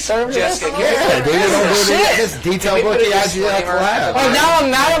alcohol being served. Jessica, dude, this detail book he has you at the lab. Oh, now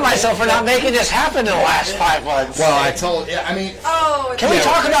I'm mad at myself for not making this happen in the last 5 months. Well, I told. Can we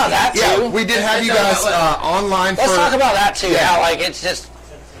talk about that too? Yeah, we did have you guys online. Let's talk about that too. How it's just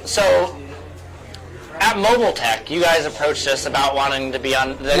so. At Mobile Tech, you guys approached us about wanting to be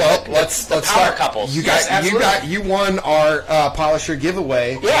on the power start. couples. You won our Polisher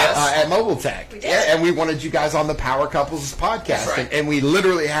giveaway at Mobile Tech. And we wanted you guys on the Power Couples podcast. And we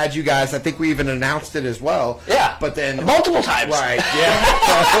literally had you guys, I think we even announced it as well. Yeah. But then multiple times. Right,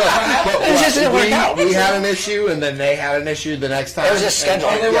 yeah. But it just didn't work out. We had an issue, and then they had an issue the next time. It was just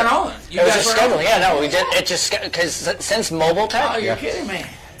scheduling. And they went on. It was just scheduling. Yeah, no, we did. It just, because since Mobile Tech. Oh, you're kidding me.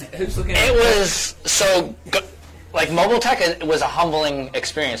 Who's looking at it? Was so Mobile Tech, it was a humbling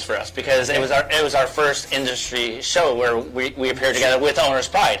experience for us because it was our first industry show where we appeared together with Owner's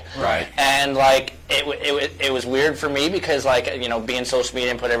Pride. Right. And it was weird for me because being social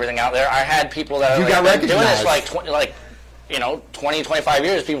media and put everything out there, I had people that are doing this for 20, 25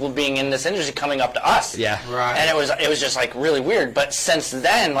 years, people being in this industry coming up to us. Yeah. Right. And it was just really weird. But since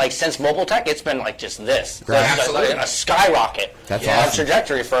then, since Mobile Tech, it's been just this. Right. Absolutely. A skyrocket. That's awesome.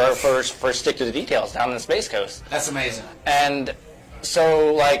 Trajectory for stick to the details down in the Space Coast. That's amazing. And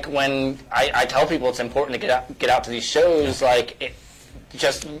so when I tell people it's important to get out to these shows, you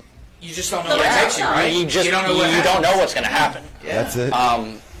just don't know what takes you, right? You don't know what's going to happen. Yeah. That's it.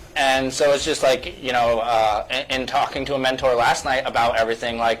 And so it's just in talking to a mentor last night about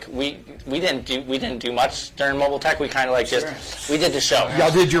everything, we didn't do much during Mobile Tech. We kind of we did the show.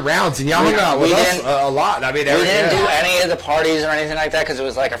 Y'all did your rounds and y'all hung out with us a lot. I mean, we didn't do any of the parties or anything like that because it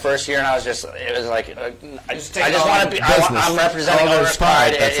was our first year, and I just want to be. I'm representing Owner's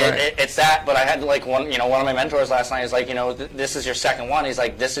Pride. It's that, but I had one of my mentors last night is this is your second one. He's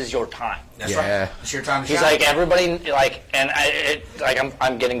like, this is your time. That's right. It's your time to shine. He's like, everybody and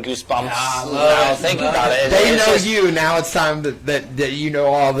I'm getting goosebumps now thinking about it. They know you now. It's time that you know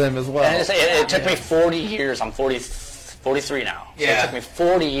all of them as well. And it took me 40 years. I'm 43 now. So it took me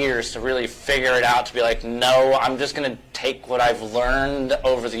 40 years to really figure it out. To be no, I'm just going to take what I've learned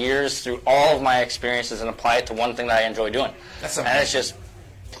over the years through all of my experiences and apply it to one thing that I enjoy doing. That's amazing. And it's just.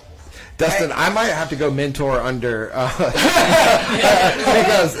 Dustin, I might have to go mentor under because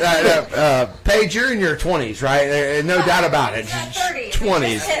Paige, you're in your 20s, right? No doubt about it. 30.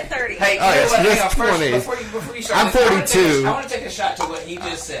 20s. Hit 30. Hey, before you start, I'm 42. I want to take a shot to what he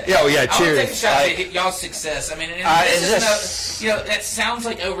just said. Oh yeah, cheers. I want to take a shot to y'all's success. I mean, that sounds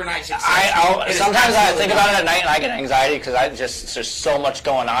like overnight success. Sometimes I think about it at night and I get anxiety because there's so much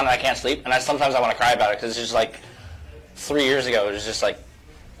going on and I can't sleep, and sometimes I want to cry about it because it's just 3 years ago it was just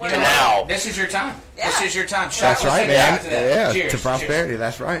now. This is your time. Yeah. This is your time. That's right, man. Yeah, cheers, to prosperity. Cheers.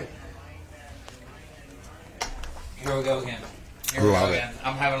 That's right. Here we go again.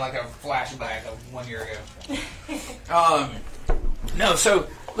 I'm having a flashback of 1 year ago. No, so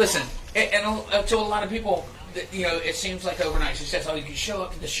listen, and to a lot of people, it seems like overnight success. Oh, you can show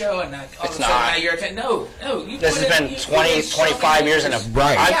up to the show and all of a sudden now you're attending. No. This has been 25 years in a.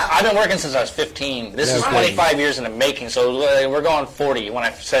 Right. I've been working since I was 15. This is 25 years in the making. So we're going 40. When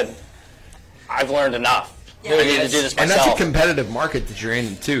I said I've learned enough. Yeah. I need to do this myself. And that's a competitive market that you're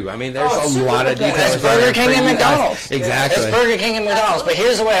in too. I mean, there's a lot of details. It's Burger King and McDonald's. Exactly. It's Burger King and McDonald's. But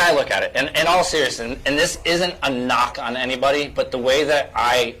here's the way I look at it. And in all seriousness, and this isn't a knock on anybody, but the way that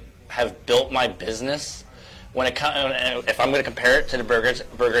I have built my business. When it comes, if I'm going to compare it to the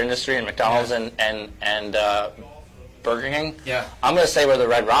burger industry and McDonald's and Burger King, I'm going to say we're the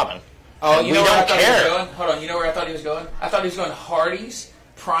Red Robin. Oh, you know where I thought he was going? Hold on, you know where I thought he was going? I thought he was going Hardee's,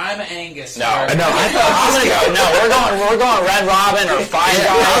 Prime Angus. No, I'm gonna go. No, we're going Red Robin or Five Guys.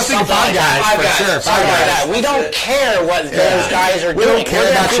 I was thinking Five Guys for sure. Five Guys. We don't care what those guys are doing. We don't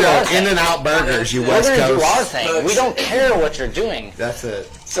care about your In-N-Out burgers, you West Coast. We're gonna do our thing. We don't care what you're doing. That's it.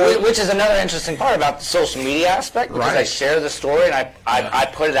 So, which is another interesting part about the social media aspect, because I share the story and I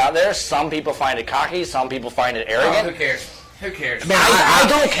put it out there. Some people find it cocky. Some people find it arrogant. Who cares? Who cares? I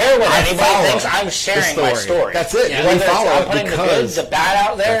don't care what anybody thinks. I'm sharing my story. That's it. Yeah. Whether I'm putting the good, the bad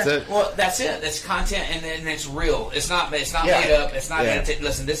out there. That's it. Well, that's it. That's content, and it's real. It's not made up. It's not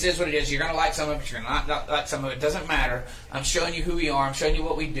listen. This is what it is. You're gonna like some of it. You're gonna not like some of it. It doesn't matter. I'm showing you who we are. I'm showing you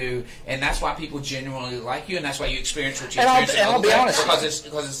what we do, and that's why people genuinely like you, and that's why you experience what you experience. And I'll be honest, because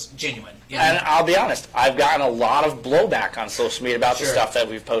it's genuine. You know? And I'll be honest, I've gotten a lot of blowback on social media about the stuff that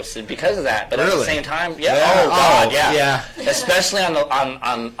we've posted because of that. But at the same time, especially on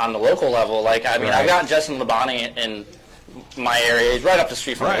the local level. Like, I mean, I've got Justin Labonte in my area. He's right up the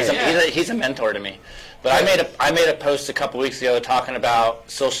street from me. He's a mentor to me. But I made a post a couple weeks ago talking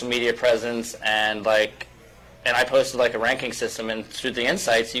about social media presence and I posted like a ranking system, and through the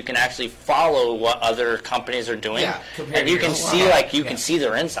insights, you can actually follow what other companies are doing, and you can see can see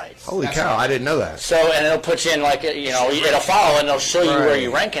their insights. Holy cow! I didn't know that. So, and it'll put you in it'll follow and it'll show you where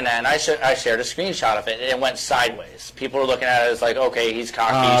you're ranking at. And I shared a screenshot of it, and it went sideways. People were looking at it as like, okay, he's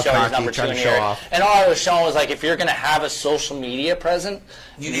cocky, he's showing his number 2 in here. And all I was showing was like, if you're going to have a social media presence,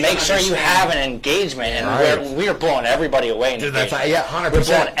 make sure you have an engagement, and we're blowing everybody away in engagement. 100%. We're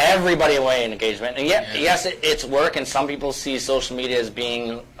blowing everybody away in engagement. And yes, it's work, and some people see social media as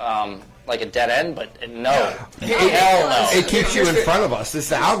being like a dead end, but no. Hell no. It keeps you in front of us. It's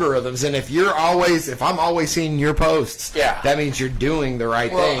the algorithms, and if I'm always seeing your posts, that means you're doing the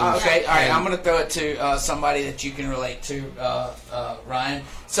right thing. Okay, all right. I'm going to throw it to somebody that you can relate to, Ryan.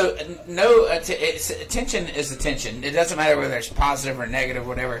 So, attention is attention. It doesn't matter whether it's positive or negative,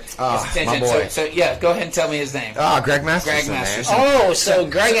 whatever. It's attention. My boy. So, go ahead and tell me his name. Greg Masterson. Greg Masterson. Oh, so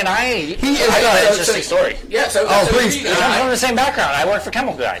Greg and I, I've got an interesting story. Yeah, so please. I'm from the same background. I work for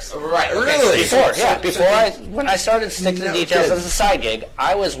Chemical Guys. Right. Really? When I started Stick to the Details as a side gig,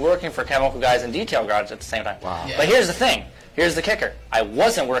 I was working for Chemical Guys and Detail Garage at the same time. Wow. But here's the thing. Here's the kicker. I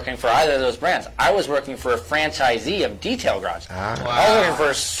wasn't working for either of those brands. I was working for a franchisee of Detail Garage. I was working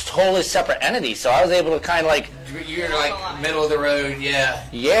for a totally separate entity, so I was able to kind of like... You're like middle of the road,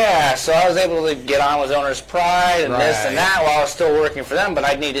 Yeah, so I was able to get on with owner's pride and this and that while I was still working for them, but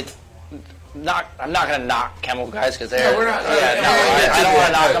I needed... I'm not going to knock Chemical Guys because they're... No, we're not. I don't want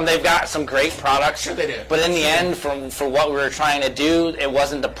to knock them. They've got some great products. Sure they do. But in the end, for what we were trying to do, it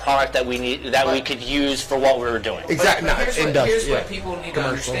wasn't the product that we could use for what we were doing. Exactly. Here's what people need to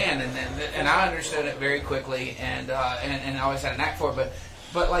understand, and I understood it very quickly, and I always had a knack for it,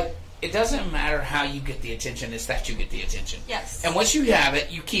 but like, it doesn't matter how you get the attention, it's that you get the attention. Yes. And once you have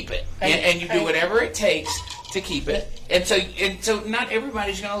it, you keep it. And you do whatever it takes to keep it. And so not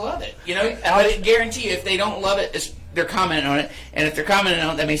everybody's going to love it. You know, but I guarantee you, if they don't love it, they're commenting on it. And if they're commenting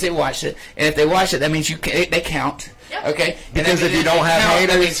on it, that means they watched it. And if they watch it, that means they count. Yep. Okay? Because if you don't have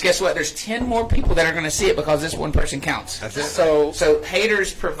haters, that means, guess what? There's 10 more people that are going to see it because this one person counts. That's it. So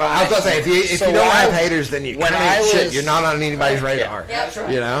haters provide. I was going to say, if you don't have haters, then you're not on anybody's radar. Yeah, that's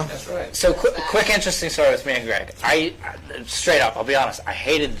right. You know? That's right. So quick interesting story with me and Greg. I straight up, I'll be honest, I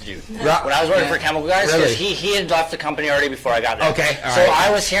hated the dude. When I was working for Chemical Guys, because he had left the company already before I got there. Okay. I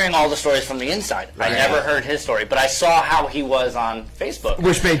was hearing all the stories from the inside. I never heard his story, but I saw how he was on Facebook.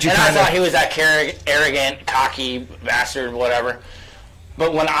 Which made you I thought he was that arrogant, cocky bastard, whatever.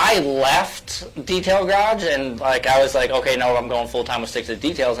 But when I left Detail Garage and I was like, okay, no, I'm going full time with Stick to the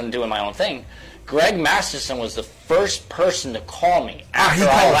Details and doing my own thing. Greg Masterson was the first person to call me after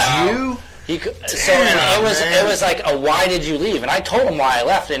I left. It was like a why did you leave? And I told him why I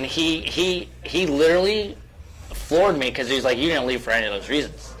left, and he literally floored me because he was like, you didn't leave for any of those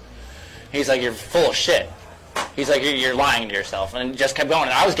reasons. He's like, you're full of shit. He's like, you're lying to yourself, and just kept going.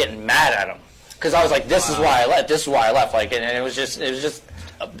 And I was getting mad at him. Because I was like, this is why I left. This is why I left. Like, and it was just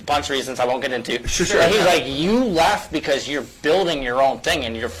a bunch of reasons I won't get into. Sure. And he's like, you left because you're building your own thing,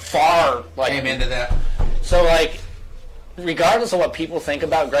 and you're far like. Came into that. So regardless of what people think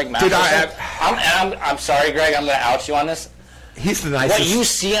about Greg Masterson, I'm sorry, Greg. I'm going to out you on this. He's the nicest. What you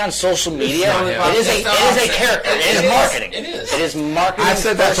see on social media, it is a character. It is marketing. It is marketing. I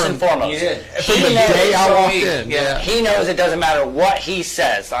said that first and foremost. From the day I walked in. Yeah. He knows it doesn't matter what he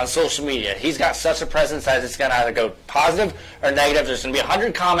says on social media. He's got such a presence that it's going to either go positive or negative. There's going to be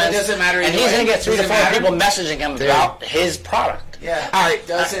 100 comments. It doesn't matter. And he's going to get 3 to 4 people messaging him about his product. Yeah. All right.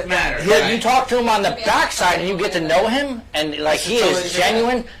 Doesn't matter. You talk to him on the backside, and you get to know him, and like he is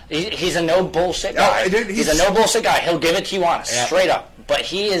genuine. He's a no bullshit guy. Dude, he's a no bullshit guy. He'll give it to you honest, straight up. But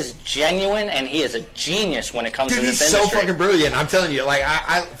he is genuine, and he is a genius when it comes to this industry. He's so fucking brilliant. I'm telling you, like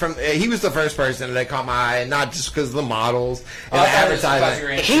he was the first person that caught my eye, not just because of the models and the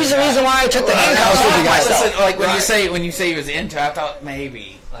advertising. He's the reason why I took the handcuffs off myself. Listen, like when you say he was into, I thought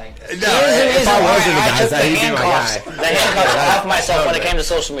maybe. Like, no, if I wasn't the guy, that he'd be my guy. The handcuffs off myself when it came to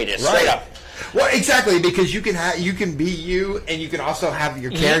social media, straight up. Well, exactly, because you can be you, and you can also have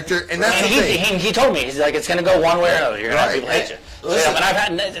your character, and that's the thing. He told me, he's like, it's going to go one way or another. You're going to have people hate you.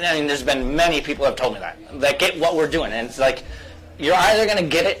 And there's been many people have told me that get what we're doing, and it's like, you're either going to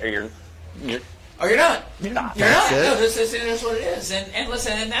get it or you're not. You're not. No, this is what it is. And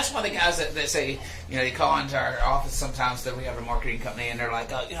listen, and that's why the guys that say, they call into our office sometimes that we have a marketing company, and they're like,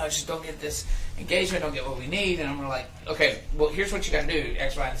 just don't get this engagement, don't get what we need. And I'm like, okay, well, here's what you got to do,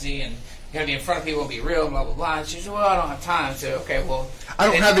 X, Y, and Z, and you got to be in front of people and be real, blah, blah, blah. And she said, well, I don't have time to. Okay, well, I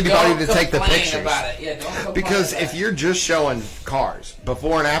don't have anybody to take the pictures. About it. Yeah, don't complain because about if you're just showing cars,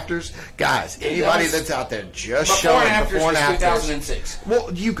 before and afters, guys, anybody that's out there just showing before and afters. 2006.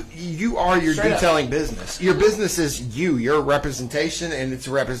 Well, you are your detailing business. Your business is you. You're a representation, and it's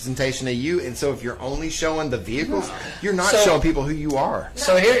a representation of you. And so if you're only showing the vehicles, you're not showing people who you are.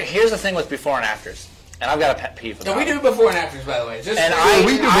 So here's the thing with before and afters. And I've got a pet peeve about we do before and afters, by the way.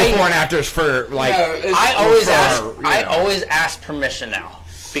 We do before and afters for, like... I always ask permission now.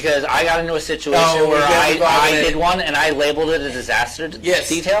 Because I got into a situation where I did one, and I labeled it a disaster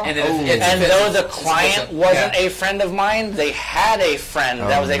detail. And though the client wasn't a friend of mine, they had a friend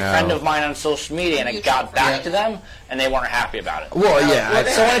that was a friend of mine on social media, and it got back to them, and they weren't happy about it. Well, yeah.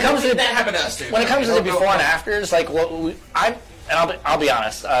 So when it comes to... That happened to us, too. When it comes to the before and afters, like, and I'll be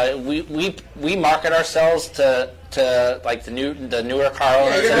honest, we market ourselves to like the newer car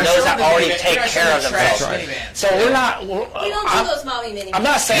owners and those that already take care of themselves. Right. So we're not. We don't do those mommy minivans. I'm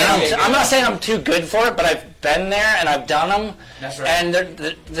not saying I'm too good for it, but I've been there and I've done them. That's right. And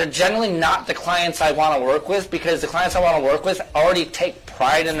they're generally not the clients I want to work with, because the clients I want to work with already take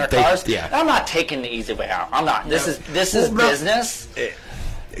pride in their cars. Yeah. And I'm not taking the easy way out. I'm not. This is business.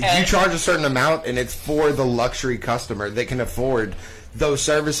 You charge a certain amount, and it's for the luxury customer that can afford those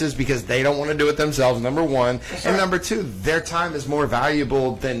services because they don't want to do it themselves, number one. And number two, their time is more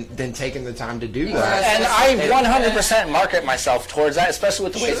valuable than taking the time to do that. And I 100% market myself towards that, especially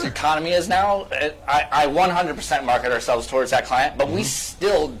with the way the economy is now. I 100% market ourselves towards that client, but we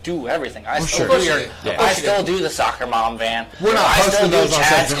still do everything. I still do the soccer mom van. We're not posting those on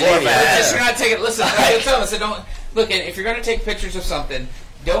social media. You're not taking. Listen, I tell them, so don't look. If you're going to take pictures of something,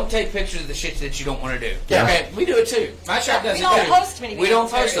 don't take pictures of the shit that you don't want to do. Yeah. Okay, we do it too. My shop does it too. We don't post many. We don't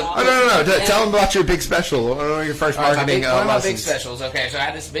post them. Oh, no. Tell them about your big special. Your first marketing one of my big specials. Okay, so I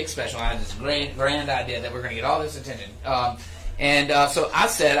had this big special. I had this grand idea that we're going to get all this attention. So I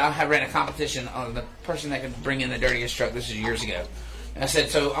said I ran a competition on the person that could bring in the dirtiest truck. This is years ago. And I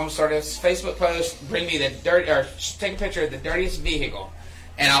said, so I'm going to start a Facebook post. Bring me take a picture of the dirtiest vehicle,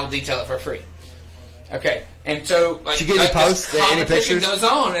 and I'll detail it for free. Okay, and so did you get any posts? Any pictures? Goes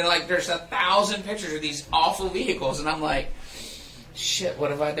on, and there's 1,000 pictures of these awful vehicles, and I'm like, shit,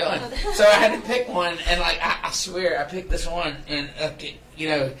 what have I done? So I had to pick one, and I swear I picked this one, and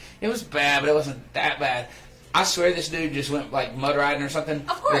it was bad, but it wasn't that bad. I swear this dude just went mud riding or something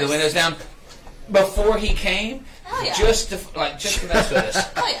with the windows down before he came, just to mess with us.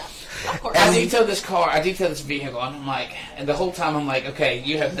 Oh yeah. I detailed this car, I detailed this vehicle, and I'm like, and the whole time I'm like, okay,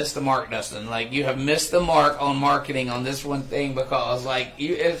 you have missed the mark, Dustin. You have missed the mark on marketing on this one thing because,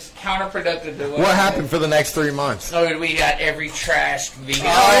 it's counterproductive to what happened for the next 3 months? Oh, we got every trashed vehicle.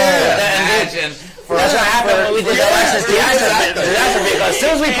 Imagine. That's what happened when we did the Lexus disaster vehicle. As soon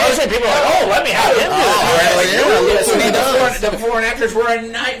as we posted, people were like, let me have him do it. The before and afters were a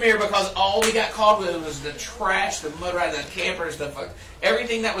nightmare because all we got called with was the trash, the mud ride, the campers,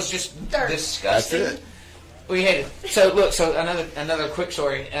 everything that was just disgusting. That's it. We hated it. So look, another quick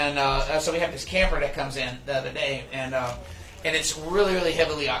story, and so we have this camper that comes in the other day, and it's really, really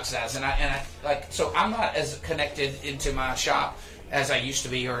heavily oxidized, so I'm not as connected into my shop as I used to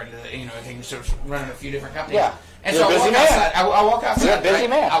be, or things sort of running a few different companies. Yeah. And so I walk outside. I walk outside. You're a busy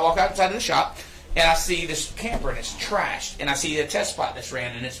man. I walk outside of the shop, and I see this camper, and it's trashed, and I see the test spot that's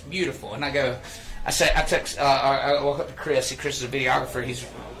ran, and it's beautiful, and I walk up to Chris. See, Chris is a videographer. He's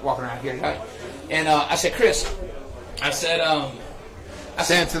walking around here tonight. And I said, Chris, we got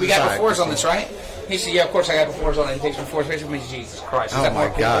befores on this, right? He said, yeah, of course I got befores on it. He takes befores. Jesus Christ. Is that my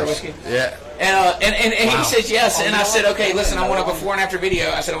gosh. Yeah. And he says yes. And I said, okay, listen, I want a before and after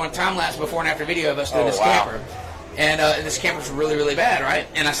video. I said, I want a time-lapse before and after video of us doing this camper. And this camper's really, really bad, right?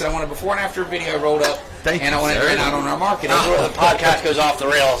 And I said I want a before and after video rolled up, and I want it out on our marketing. The podcast goes off the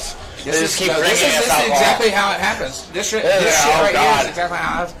rails. This is exactly how it happens. This shit right here is exactly how it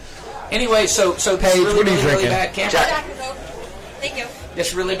happens. Anyway, so this really bad camper. Thank you.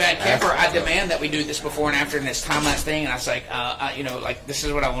 This really bad camper, I demand that we do this before and after in this time-lapse thing. And I was like, this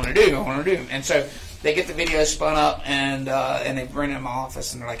is what I want to do. And so they get the video spun up, and they bring it in my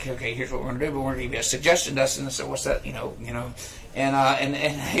office, and they're like, okay, here's what we're going to do, but we're going to give you a suggestion, Dustin. I said, what's that? And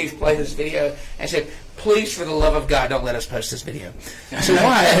they played this video and said, please, for the love of God, don't let us post this video. I said,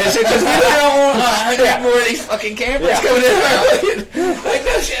 why? I said, because we don't want more of these fucking cameras coming in. Like,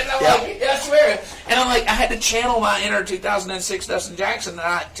 no shit. And I'm like, I swear. And I'm like, I had to channel my inner 2006 Dustin Jackson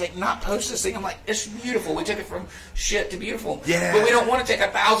and not post this thing. I'm like, it's beautiful. We took it from shit to beautiful. Yeah. But we don't want to take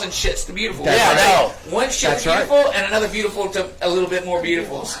 1,000 shits to beautiful. One shit to beautiful and another beautiful to a little bit more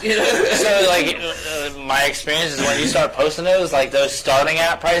beautiful. You know? So, like, my experience is when you start posting those, like those starting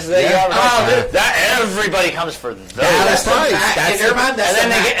at prices that you have, that everybody comes for those. That's the max.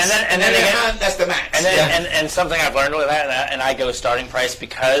 That's the max. And something I've learned with that, and I go starting price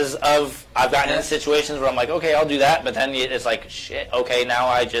because of I've gotten in situations where I'm like, okay, I'll do that, but then it's like, shit, okay, now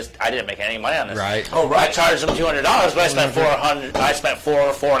I didn't make any money on this. Right. Oh, right. I charged them $200, but I spent $400. I spent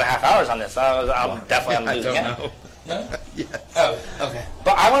 4.5 hours on this. I'm definitely on the losing end. Yes. Oh, okay.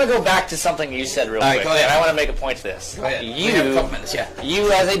 But I want to go back to something you said real quick, and I want to make make a point to this. Go ahead.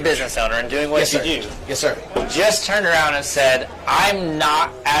 You as a business owner and doing what you do, yes, sir, just turned around and said, I'm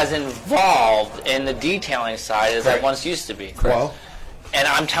not as involved in the detailing side as I once used to be. Well, and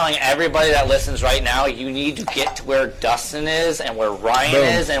I'm telling everybody that listens right now, you need to get to where Dustin is and where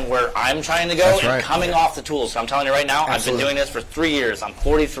Ryan is and where I'm trying to go coming off the tools. So I'm telling you right now, I've been doing this for 3 years. I'm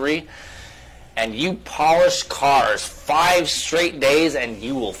 43. And you polish cars 5 straight days, and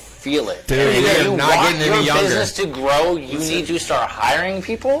you will feel it. Dude, if you not want getting any your younger. business to grow, you need to start hiring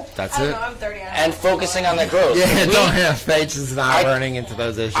people. That's I it. don't know, I'm 30. And focusing on the growth. Yeah, don't have faces not running into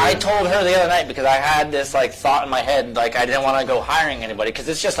those issues. I told her the other night because I had this thought in my head, I didn't want to go hiring anybody because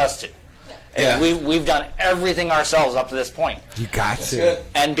it's just us two. Yeah. We've done everything ourselves up to this point. You got to.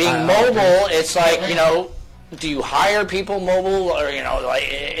 And being mobile, it's do you hire people mobile, or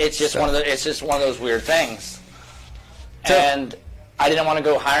it's just one of those weird things. And I didn't want to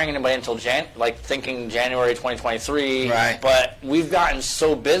go hiring anybody until thinking January 2023. Right. But we've gotten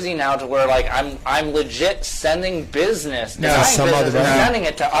so busy now to where I'm legit sending business, sending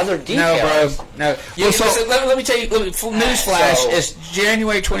it to other detailers. No, bro. Let me tell you. Newsflash: is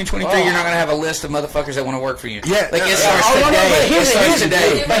January 2023. You're not going to have a list of motherfuckers that want to work for you. Yeah. It starts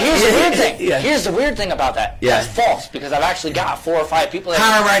today. But here's the weird thing. Here's the weird thing about that. Yeah. That's false because I've actually got 4 or 5 people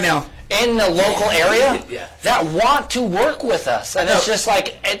hire right now in the local area that want to work with us, and it's just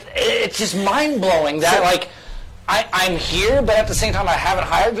it's just mind blowing that I'm here, but at the same time I haven't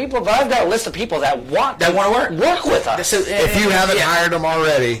hired people, but I've got a list of people that want to work with us. So, if you haven't hired them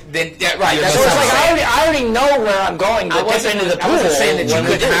already, then right. So it's I already know where I'm going to dip into the pool. I wasn't saying that you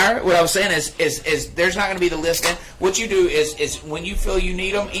couldn't hire. What I was saying is there's not going to be the list in. What you do is when you feel you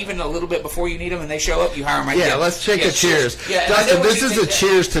need them, even a little bit before you need them, and they show up, you hire them right there. Let's take a cheers. Dustin, this is a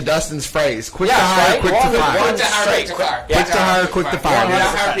cheers to Dustin's phrase. Quick to hire, quick to fire. Quick to hire, quick to fire. Quick to hire, quick to fire. I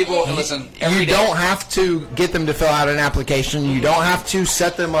hire people and listen. You don't have to get them to fill out an application. You don't have to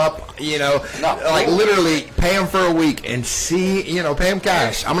set them up. Literally pay them for a week and see. Pay them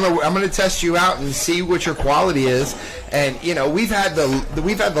cash. I'm gonna test you out and see what your quality is. And we've had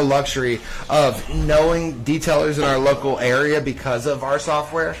the luxury of knowing detailers in our local area because of our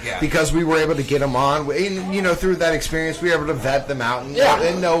software. Yeah. Because we were able to get them on. And, through that experience, we were able to vet them out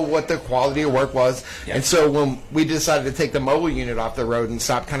and know what the quality of work was. Yeah. And so when we decided to take the mobile unit off the road and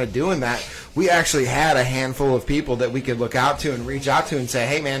stop kind of doing that, we actually had a handful of people that we could look out to and reach out to and say,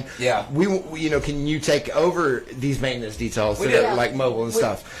 hey man, can you take over these maintenance details that are like mobile and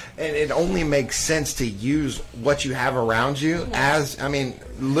stuff? And it only makes sense to use what you have around you as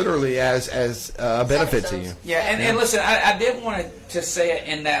literally as a benefit to you. Yeah, and listen, I didn't want to say it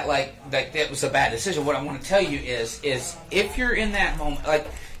in that that was a bad decision. What I want to tell you is if you're in that moment,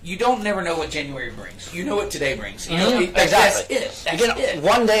 you don't never know what January brings. You know what today brings. Exactly. That's it.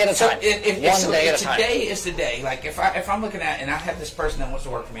 One day at a time. Today is the day. If I'm looking at and I have this person that wants to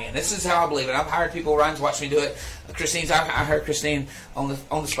work for me, and this is how I believe it. I've hired people. Ryan's watched me do it. I heard Christine on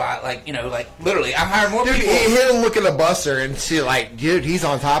the spot. Literally, I've hired more people. He'll look at a buster and see dude, he's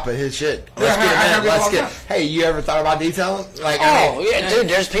on top of his shit. Let's get. Hey, you ever thought about detailing? Dude,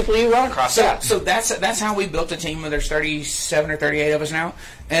 there's people you run across. So that's how we built a team. There's 37 or 38 of us now.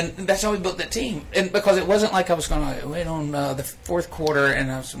 And that's how we built that team. And because it wasn't like I was going to wait on the fourth quarter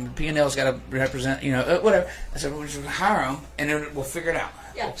and some P&L's got to represent, whatever. I said, we'll just hire them, and then we'll figure it out.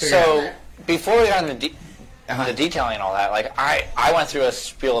 Yeah. So before we got into the detailing and all that, like I went through a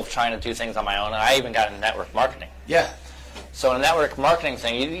spiel of trying to do things on my own, and I even got into network marketing. Yeah. So in a network marketing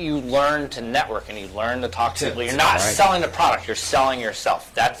thing, you learn to network and you learn to talk to people. You're not selling the product; you're selling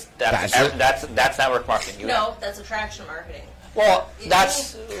yourself. That's network marketing. That's attraction marketing. Well,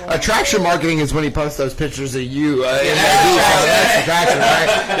 that's attraction marketing is when he posts those pictures of you. That's attraction, right?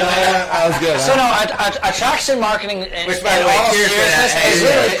 That was good. So attraction marketing, is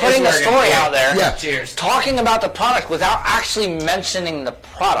literally putting the story out there, talking about the product without actually mentioning the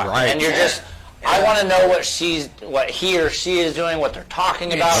product, and you're just. I want to know what he or she is doing, what they're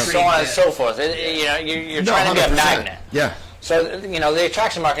talking about, so on and so forth. You're trying to be a magnet. Yeah. So the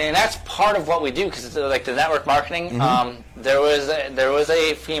attraction marketing, and that's part of what we do because like the network marketing. There was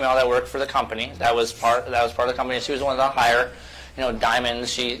a female that worked for the company that was part of the company. She was the one that hire,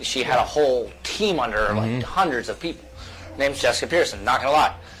 diamonds. She had a whole team under her, like hundreds of people. Her name's Jessica Pearson. Not gonna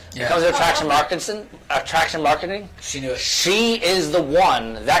lie. When it comes to attraction marketing, she knew it. She is the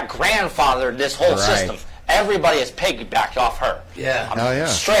one that grandfathered this whole system. Everybody is piggybacked off her. Yeah.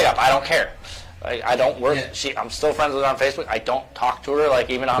 Straight up, I don't care. I don't work. I'm still friends with her on Facebook. I don't talk to her, like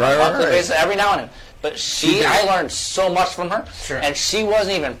even on a monthly basis, every now and then. But I learned so much from her, and she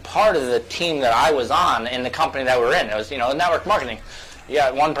wasn't even part of the team that I was on in the company that we're in. It was, network marketing. You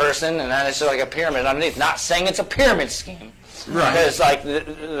got one person, and then it's just like a pyramid underneath. Not saying it's a pyramid scheme. Right. Because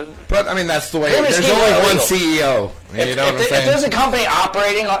but I mean that's the way. There's only one CEO. If there's a company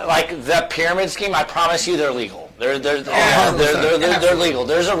operating like the pyramid scheme, I promise you they're legal. They're legal.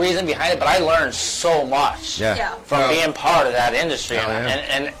 There's a reason behind it, but I learned so much from being part of that industry,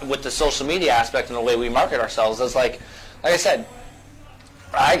 and with the social media aspect and the way we market ourselves. It's like I said,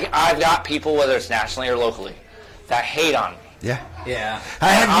 I've got people, whether it's nationally or locally, that hate on me. Yeah.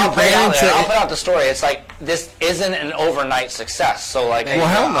 I'll put out the story. It's like this isn't an overnight success. So like,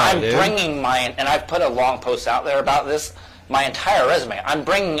 I'm bringing and I've put a long post out there about this. My entire resume. I'm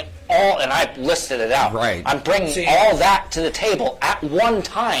bringing and I've listed it out. Right. I'm bringing all that to the table at one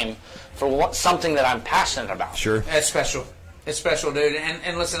time for something that I'm passionate about. Sure. It's special. It's special, dude.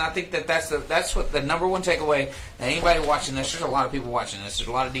 And listen, I think that's what the number one takeaway. Anybody watching this, there's a lot of people watching this. There's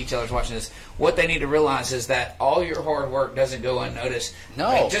a lot of detailers watching this. What they need to realize is that all your hard work doesn't go unnoticed. No.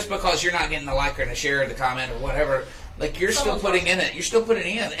 Like, just because you're not getting the like or the share or the comment or whatever, like you're still putting in it. You're still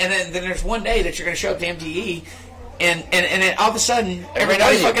putting in. And then there's one day that you're going to show up to MTE. And then all of a sudden,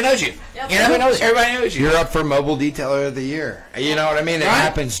 everybody fucking knows you. Yep. Everybody knows you. You're up for Mobile Detailer of the Year. You know what I mean? It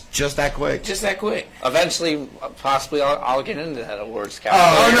happens just that quick. Just that quick. Eventually, possibly, I'll get into that awards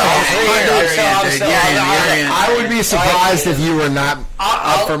category. I would be surprised if you were not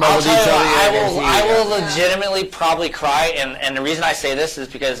up for Mobile Detailer of the Year. I will legitimately probably cry, and the reason I say this is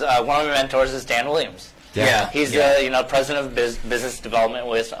because one of my mentors is Dan Williams. Yeah. He's the president of business development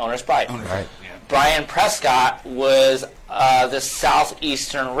with Owner's Pride. Right. Brian Prescott was the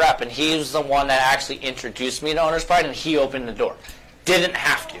Southeastern rep, and he was the one that actually introduced me to Owner's Pride, and he opened the door. Didn't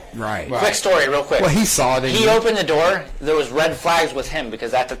have to. Right. Quick story, real quick. Well, he saw it. He opened the door. There was red flags with him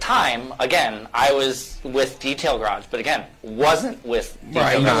because at the time, again, I was with Detail Garage, but again, wasn't with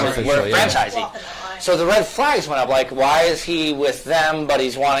Detail Garage. We're a franchisee. So the red flags went up. Like, why is he with them, but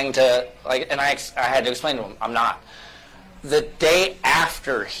he's wanting to And I had to explain to him, I'm not. The day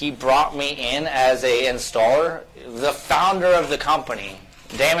after he brought me in as a installer, the founder of the company,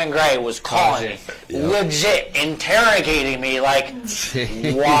 Damon Gray, was calling me, legit interrogating me, like,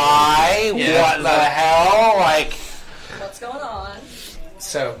 why, what the hell, like, what's going on?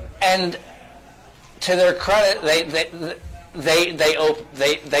 So, and to their credit, they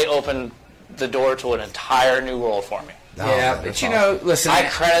opened the door to an entire new world for me. But listen, I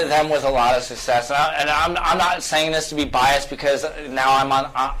credit them with a lot of success, and I'm not saying this to be biased because now I'm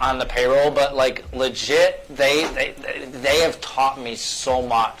on the payroll, but like legit, they have taught me so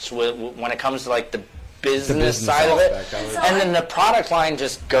much when it comes to like the business side of it, and then the product line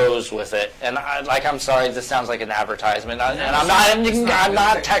just goes with it. And I'm sorry, this sounds like an advertisement, and I'm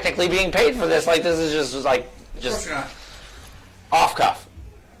not technically being paid for this. Like this is just off cuff.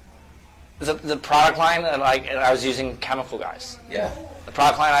 The product line, I was using Chemical Guys. Yeah. The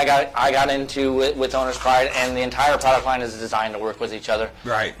product line I got into with Owner's Pride, and the entire product line is designed to work with each other.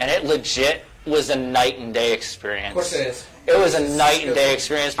 Right. And it legit was a night and day experience. Of course it is. It was a night and day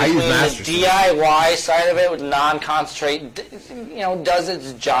experience between the DIY side of it with non-concentrate, does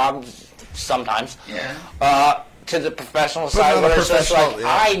its job sometimes. Yeah. to the professional side where it's just like,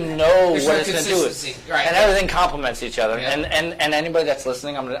 I know what it's going to do. Right. And everything complements each other. Yeah. And anybody that's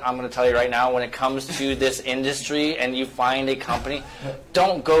listening, I'm going to tell you right now, when it comes to this industry and you find a company,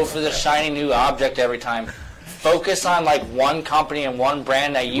 don't go for the shiny new object every time. Focus on like one company and one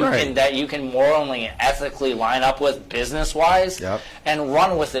brand that you can morally and ethically line up with business wise, and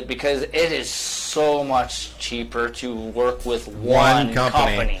run with it, because it is so much cheaper to work with one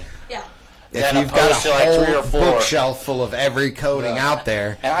company. Yeah. If you've got a whole 3 or 4 bookshelf full of every coating out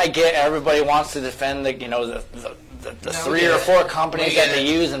there. And I get everybody wants to defend the 3 or 4 companies that they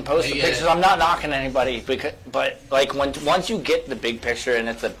use and post the pictures. I'm not knocking anybody, but like once you get the big picture and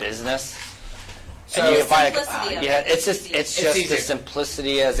it's a business. So and you find it's just the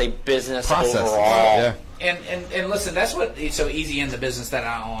simplicity as a business process overall. Yeah. And listen, that's what is so easy in the business that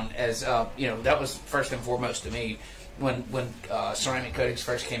I'm on. As that was first and foremost to me when ceramic coatings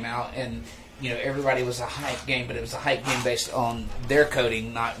first came out, and everybody was a hype game, but it was a hype game based on their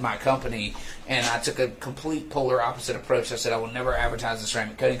coating, not my company. And I took a complete polar opposite approach. I said I will never advertise a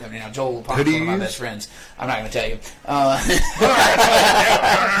ceramic coating company. Now Joel Palm is one of my best friends. I'm not going to tell you.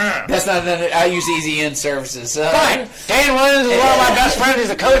 That's not. I use Easy End Services. Fine. Dan Williams is one of my best friends. He's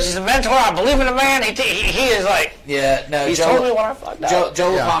a coach. He's a mentor. I believe in the man. He is like. Yeah. No. He's told me when I fucked up.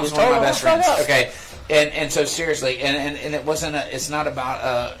 Joel Palm is one of my best friends. Okay. And so seriously, and it wasn't. It's not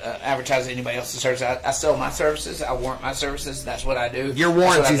about advertising anybody else's service. I sell my services. I warrant my services. That's what I do. Your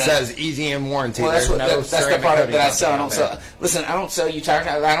warranty says Easy End Warranty. Well, that's the product that I sell. I don't sell. Listen, I don't sell you tire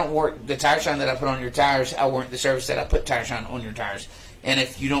shine. I don't warrant the tire shine that I put on your tires. I warrant the service that I put tire shine on your tires. And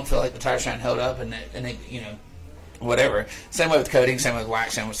if you don't feel like the tire shine held up, and it whatever. Same way with coating, same way with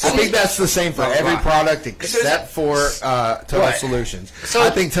wax, same with. I think that's the same for every product except for Total Solutions. So I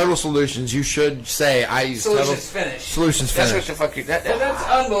think Total Solutions, you should say I use Solutions Finish. Solutions Finish. That's what the fuck you. That's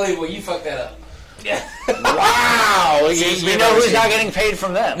unbelievable. You fucked that up. Yeah. Wow. You know who's not getting paid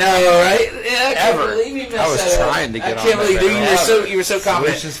from them? No, right? Yeah, I can't Ever. believe you messed I was that trying up. to get I can't on believe you were so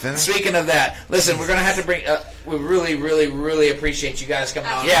confident. Solutions Finish. Speaking of that, listen, we're gonna have to bring. We really, really, really appreciate you guys coming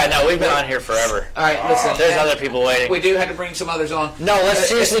on. Yeah, no, we've been on here forever. All right, listen. There's other people waiting. We do have to bring some others on. No, let's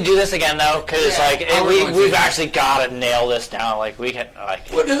seriously do this again though, because we've actually got to nail this down. Like we can,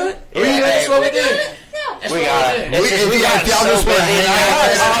 we'll do it. That's what we do. We got it. We got so busy.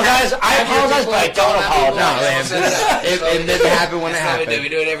 I apologize, but I don't apologize. It didn't happen when it happened. We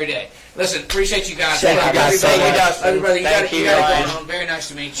do it every day. Listen, appreciate you guys. Thank you guys so much. Everybody, you got it going on. Very nice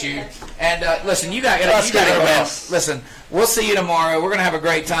to meet you. And listen, you got it going on. Listen, we'll see you tomorrow. We're going to have a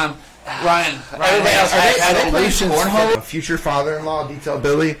great time. Ryan, everybody else, are they cornhole? Future father-in-law, Detail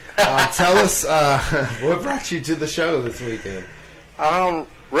Billy. Tell us what brought you to the show this weekend.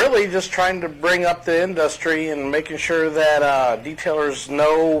 Really just trying to bring up the industry and making sure that detailers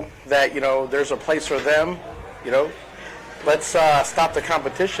know that, there's a place for them, Let's stop the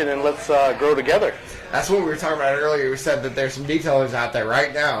competition and let's grow together. That's what we were talking about earlier. We said that there's some detailers out there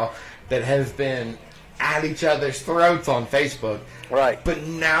right now that have been at each other's throats on Facebook. Right. But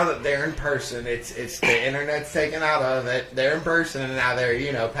now that they're in person, it's the internet's taken out of it. They're in person, and now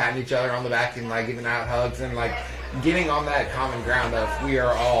they're, patting each other on the back and, giving out hugs and, getting on that common ground of we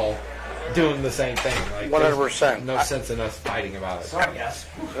are all doing the same thing. 100%. No sense in us fighting about it. Sorry, guys.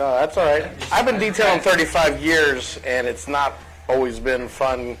 No, that's all right. I've been detailing 35 years, and it's not always been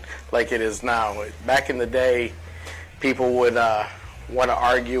fun like it is now. Back in the day, people would want to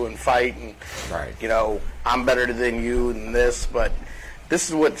argue and fight, and I'm better than you and this, but this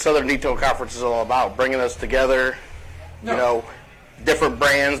is what Southern Detail Conference is all about, bringing us together, different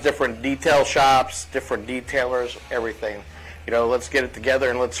brands, different detail shops, different detailers, everything. Let's get it together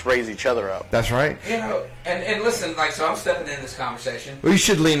and let's raise each other up. That's right. And listen, so I'm stepping in this conversation. Well, you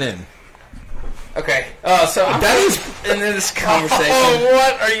should lean in. Okay. So I'm in this conversation. Oh,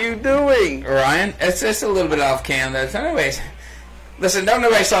 what are you doing, Ryan? It's just a little bit off cam, though. So anyways, listen, don't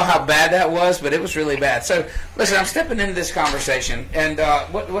nobody saw how bad that was, but it was really bad. So listen, I'm stepping into this conversation, and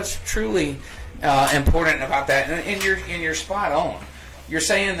what's truly important about that, and you're spot on. You're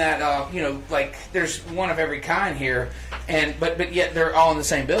saying that there's one of every kind here, but yet they're all in the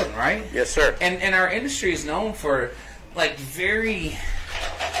same building, right? Yes, sir. And our industry is known for very,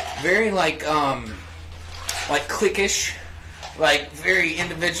 very cliquish, very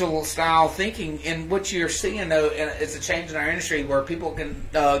individual style thinking. And what you're seeing though is a change in our industry where people can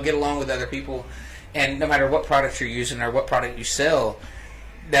get along with other people, and no matter what product you're using or what product you sell,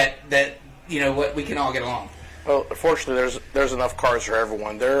 that we can all get along. Well, fortunately, there's enough cars for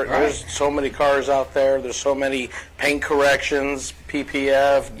everyone. There's so many cars out there. There's so many paint corrections,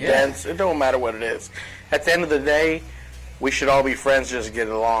 PPF, dents. It don't matter what it is. At the end of the day, we should all be friends, just get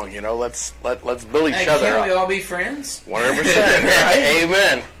along. Let's build each other Can't up. we all be friends? 100%. Right?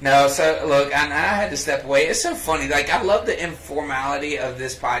 Amen. No, so look, I had to step away. It's so funny. Like, I love the informality of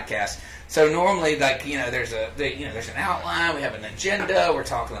this podcast. So normally, like, there's an outline, we have an agenda, we're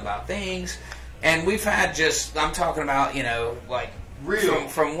talking about things, and we've had I'm talking about, like real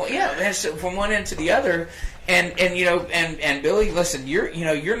from one end to the other, and Billy, listen,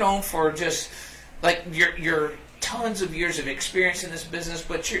 you're known for just like your tons of years of experience in this business,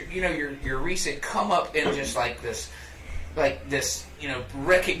 but your recent come up in just like this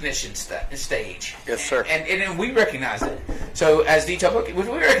recognition stage. Yes, sir. And we recognize it. So as Detail Book, we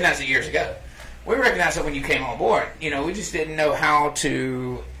recognized it years ago. We recognized it when you came on board. We just didn't know how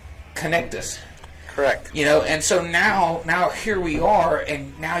to connect us. Correct. And so now here we are,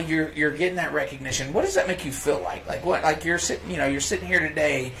 and now you're getting that recognition. What does that make you feel like? Like what? Like you're sitting here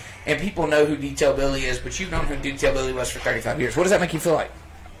today, and people know who Detail Billy is, but you've known who Detail Billy was for 35 years. What does that make you feel like?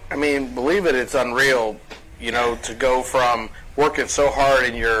 I mean, believe it, it's unreal. To go from working so hard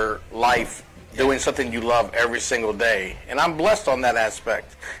in your life, doing something you love every single day. And I'm blessed on that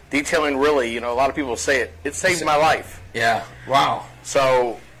aspect. Detailing really, a lot of people say it saved my life. Yeah. Wow.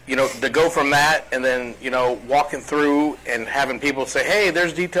 So, to go from that and then, walking through and having people say, hey,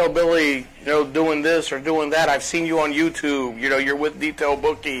 there's Detail Billy, doing this or doing that. I've seen you on YouTube. You're with Detail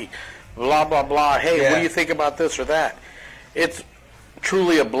Bookie, blah, blah, blah. Hey, what do you think about this or that? It's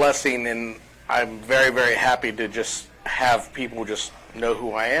truly a blessing, and I'm very, very happy to just have people just know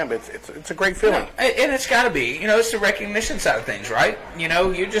who I am. It's a great feeling. And it's got to be. It's the recognition side of things, right? You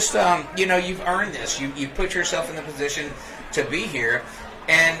just, you've earned this. You put yourself in the position to be here,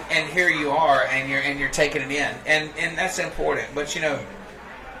 and here you are, and you're taking it in, and that's important. But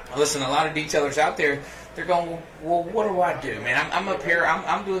listen, a lot of detailers out there, they're going, well, what do I do, man? I'm up here.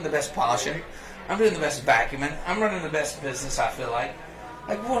 I'm doing the best polishing. I'm doing the best vacuuming. I'm running the best business. I feel like.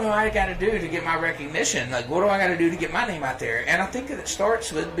 Like, what do I got to do to get my recognition? Like, what do I got to do to get my name out there? And I think that it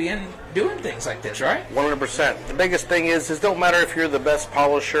starts with doing things like this, right? 100%. The biggest thing is don't matter if you're the best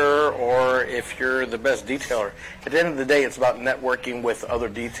polisher or if you're the best detailer. At the end of the day, it's about networking with other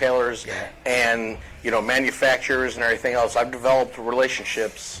detailers and, manufacturers and everything else. I've developed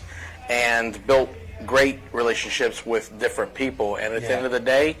relationships and built great relationships with different people. And at the end of the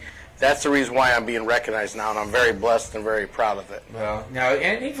day, that's the reason why I'm being recognized now, and I'm very blessed and very proud of it. Well,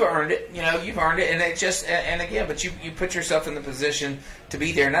 and you've earned it. You've earned it, and it just and again, but you put yourself in the position to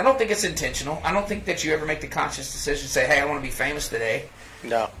be there, and I don't think it's intentional. I don't think that you ever make the conscious decision to say, "Hey, I want to be famous today."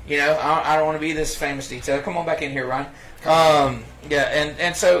 No. I don't want to be this famous detailer. Come on back in here, Ron.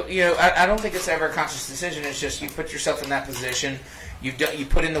 And so I don't think it's ever a conscious decision. It's just you put yourself in that position. You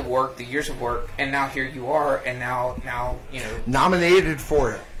put in the work, the years of work, and now here you are, and now nominated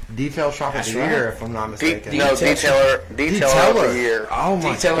for it. Detail Shop of the Year, if I'm not mistaken. Detailer of the Year. Oh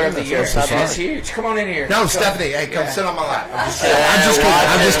my Detailer of the Year. That's huge. Come on in here. No, Stephanie, hey, come sit on my lap. I'm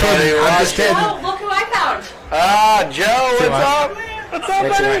just kidding. Oh, look who I found. Joe, what's up,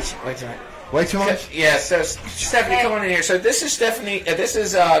 buddy? Way too much? Yeah, so Stephanie, come on in here. So this is Stephanie. This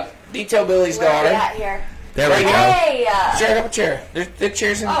is Detail Billy's daughter. Where are we at here? There we go. Hey! Chair, up a chair. There's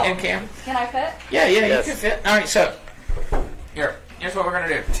chairs in Cam. Can I fit? Yeah, you can fit. All right, so here's what we're gonna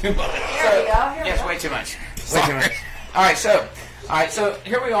do. Here we go. Yes, way too much. Way too much. All right, so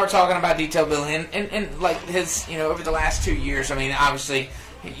here we are talking about Detail Billy, and like his, over the last 2 years. I mean, obviously,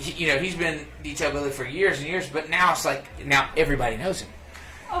 he's been Detail Billy for years and years, but now it's like everybody knows him.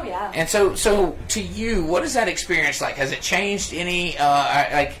 Oh yeah. And so to you, what is that experience like? Has it changed any? Has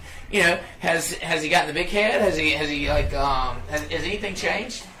he gotten the big head? Has anything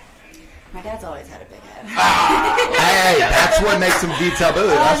changed? My dad's always had a big head. Hey, that's what makes him Detail Billy.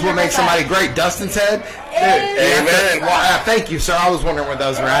 That's what makes somebody great. Dustin's head. Amen. Well, thank you, sir. I was wondering where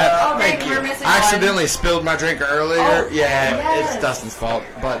those were at. Thank you. I accidentally spilled my drink earlier. It's Dustin's fault.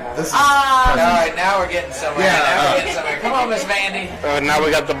 But this is all right, now we're getting somewhere. Come on, Miss Vandy. Now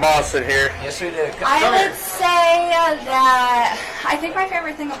we got the boss in here. Yes, we do. I would say that I think my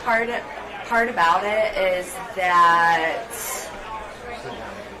favorite thing part about it is that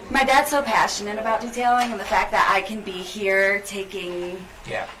my dad's so passionate about detailing, and the fact that I can be here taking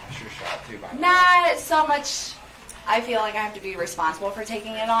not so much. I feel like I have to be responsible for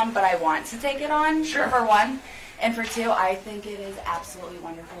taking it on, but I want to take it on, for one. And for two, I think it is absolutely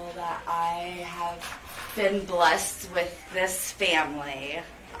wonderful that I have been blessed with this family.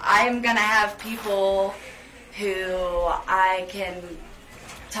 I'm going to have people who I can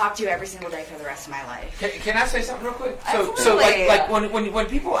talk to every single day for the rest of my life. Can I say something real quick? Absolutely. Like when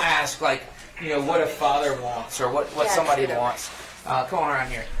people ask, like, what a father wants or what somebody wants, come on around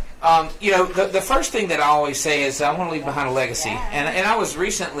here. You know, the first thing that I always say is I want to leave behind a legacy, and I was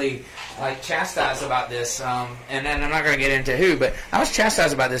recently like chastised about this, and then I'm not going to get into who, but I was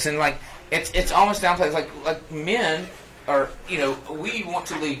chastised about this, and like it's almost downplayed. Like men are, you know, we want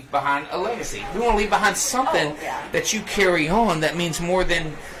to leave behind a legacy. We want to leave behind something that you carry on that means more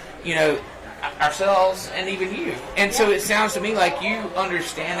than, you know, ourselves and even you. And so it sounds to me like you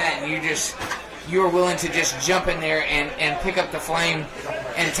understand that, and you're willing to just jump in there and pick up the flame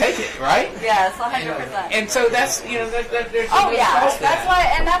and take it, right? Yes, 100%. And so that's, you know, there's that's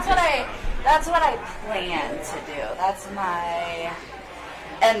what I plan to do. That's my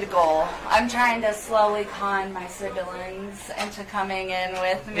end goal. I'm trying to slowly con my siblings into coming in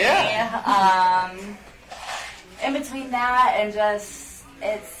with me. Yeah. In between that and just,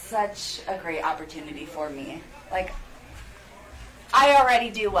 it's such a great opportunity for me. Like, I already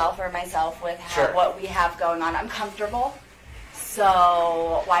do well for myself with what we have going on. I'm comfortable,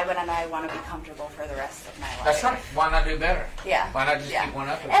 so why wouldn't I want to be comfortable for the rest of my life? That's right. Why not do better? Yeah. Why not just keep one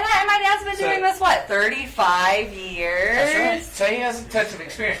up? And my dad's been doing this, 35 years? That's right. So he has a touch of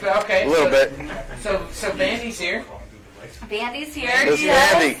experience, but okay. A little bit. So Bandy's here. Bandy's here. This is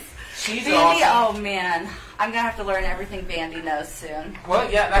Bandy. She's Bandy, awesome. oh man. I'm going to have to learn everything Bandy knows soon. Well,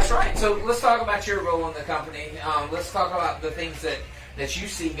 yeah, that's right. So let's talk about your role in the company. Let's talk about the things that you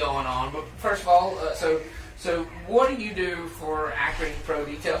see going on. But first of all, so what do you do for Akron Pro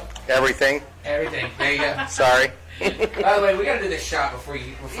Detail? Everything. Everything. There you go. Sorry. By the way, we got to do this shot before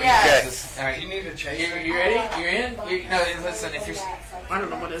you yes. this. All right, you need to change. You ready? You're in? No, listen. If you're, I don't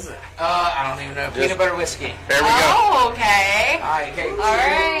know what is it. I don't even know. Peanut butter whiskey. There we go. Oh, okay. All right. Okay. All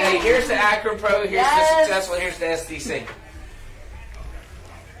right. Hey, here's the Akron Pro. Here's the successful. Here's the SDC.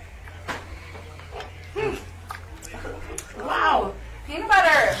 Wow. Peanut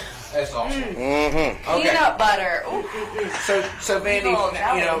butter. That's awesome. Mm-hmm. Okay. Peanut butter. Ooh. So Bandy,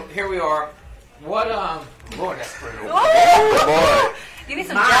 you know, here we are. What Lord, that's pretty. Oh boy. You need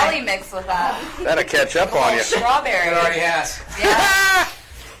some jelly mix with that. That'll catch up on you. Strawberry. It already has. Yeah.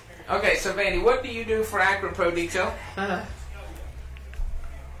 Okay, so Bandy, what do you do for Akron Pro Detail?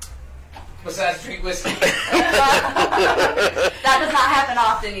 Besides drink whiskey. That does not happen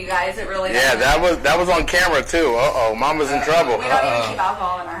often, you guys. It really doesn't. Yeah, that was on camera too. Uh-oh, Mama's in trouble. We don't even keep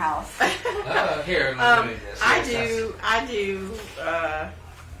alcohol in our house. Here, I do.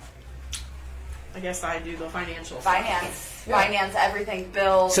 I guess I do the financial Finance, everything,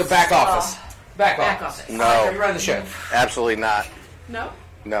 bills. So back office. Back office. No. You run the show. Absolutely not. No.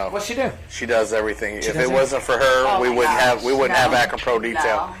 No. What's she do? She does everything. If it wasn't for her, we wouldn't have Akron Pro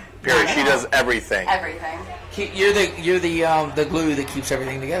Detail. No. Period. She does everything. Everything. You're the glue that keeps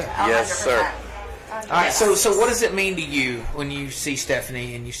everything together. 100%. Yes, sir. All right. So what does it mean to you when you see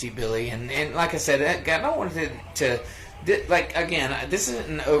Stephanie and you see Billy and like I said, I don't want to like, again, this isn't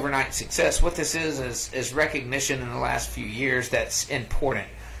an overnight success. What this is recognition in the last few years that's important.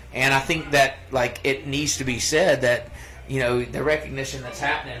 And I think that, like, it needs to be said that, you know, the recognition that's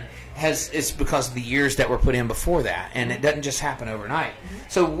happening is because of the years that were put in before that. And it doesn't just happen overnight.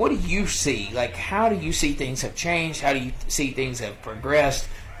 So what do you see? Like, how do you see things have changed? How do you see things have progressed,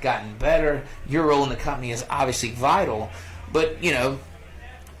 gotten better? Your role in the company is obviously vital. But, you know,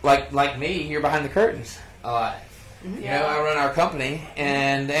 like me, you're behind the curtains a lot. You know, I run our company,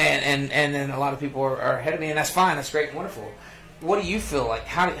 and then a lot of people are ahead of me, and that's fine. That's great and wonderful. What do you feel like?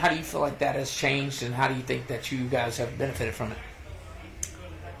 How do you feel like that has changed, and how do you think that you guys have benefited from it?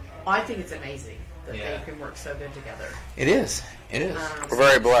 Well, I think it's amazing that they can work so good together. It is. It is. We're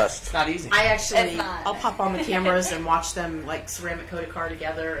very blessed. It's not easy. I'll pop on the cameras and watch them, like, ceramic coat a car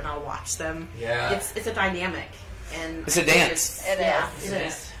together, and I'll watch them. Yeah. It's a dynamic. And it's a dance. It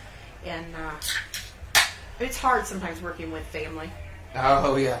is. And it's hard sometimes working with family.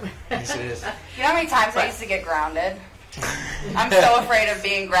 Oh, yeah. Yes, it is. You know how many times I used to get grounded? I'm so afraid of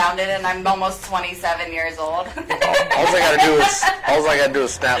being grounded, and I'm almost 27 years old. All I gotta do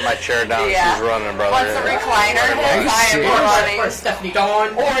is snap my chair down. Yeah. She's running, brother. Once the recliner hits, I am running. Or Stephanie Dawn.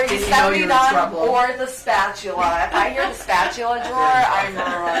 Or Stephanie Dawn, or the spatula. If I hear the spatula drawer, I'm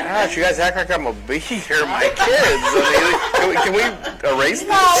running. Gosh, you guys act like I'm a bee here, my kids. I mean, can we erase this?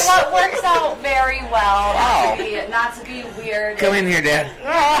 No, what works out very well. Not to be weird. Come in here, Dad.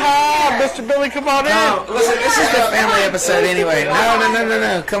 Mr. Billy, come on in. Listen, this is the family episode anyway.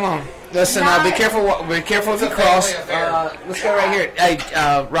 No. Come on. Listen, be careful. Be careful with the cross. Let's go right here. Hey,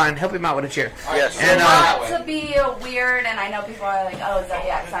 Ryan, help him out with a chair. Yes. And not to be weird, and I know people are like, "Oh,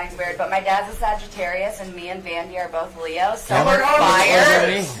 zodiac signs weird," but my dad's a Sagittarius, and me and Vandy are both Leo, so we're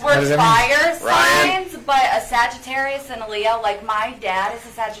fire. We're fire signs, but a Sagittarius and a Leo. Like, my dad is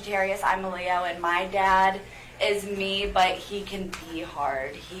a Sagittarius, I'm a Leo, and my dad is me, but he can be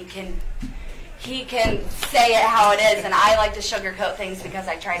hard. He can say it how it is, and I like to sugarcoat things because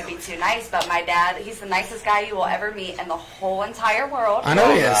I try to be too nice, but my dad, he's the nicest guy you will ever meet in the whole entire world. I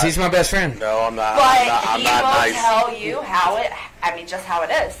know he is. He's my best friend. No, I'm not. But I'm not nice. He will tell you how it, just how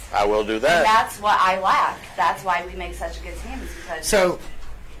it is. I will do that. And that's what I lack. That's why we make such a good team. Because so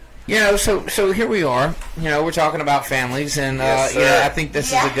here we are. We're talking about families, and I think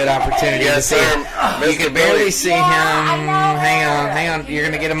this is a good opportunity to see him. You can barely see him. Hang on. You're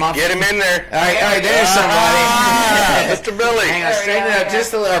gonna get him off. Get him in there. All right. There's somebody. Mr. Billy. Hang on. Straighten it up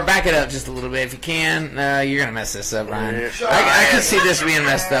just a little, or back it up just a little bit if you can. You're gonna mess this up, Ryan. I can see this being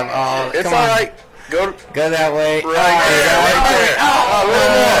messed up. Oh, it's come all on. right. Go that way. Right there.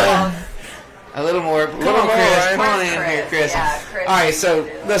 Oh, a little more. Come on, Chris. Come on in here, Chris. Yeah, Chris. All right, so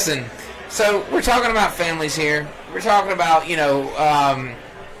listen. So we're talking about families here. We're talking about,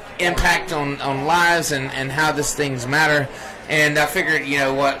 impact on lives and how these things matter. And I figured,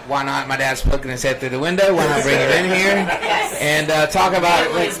 why not? My dad's poking his head through the window. Why not bring him in here and talk about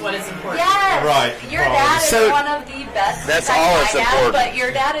it? Like, what is important. Yes. Right. Your dad is one of the best. That's all it's important. But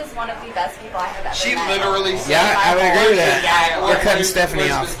your dad is one of the best people I have ever met. She literally said, yeah, I would agree with that. We're cutting Stephanie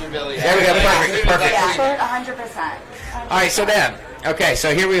off. There we go. Perfect. Yeah, 100%. All right, so Dad. Okay,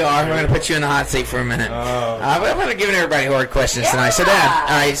 so here we are. We're going to put you in the hot seat for a minute. I'm going to give everybody hard questions tonight. So, Dad,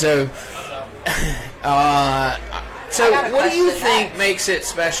 all right, so what do you think makes it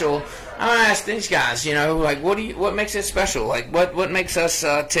special? I'm going to ask these guys, what makes it special? Like, what makes us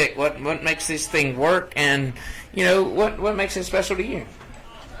tick? What makes this thing work? And, what makes it special to you?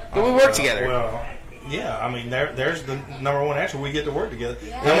 Do we work together? Well, yeah, I mean, there's the number one answer. We get to work together.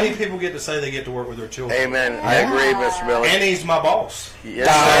 Yeah. How many people get to say they get to work with their children? Amen. I agree, Mr. Billy. And he's my boss. Yes,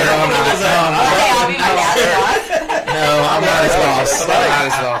 No, I'm not his boss. I'm not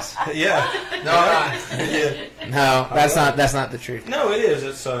his boss. Yeah. No, that's not the truth. No, it is.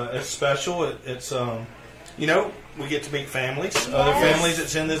 It's special. It's we get to meet families, other families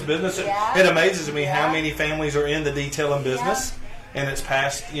that's in this business. It amazes me how many families are in the detailing business. And it's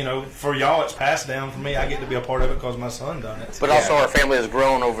passed, for y'all, it's passed down. For me, I get to be a part of it because my son done it. But also, our family has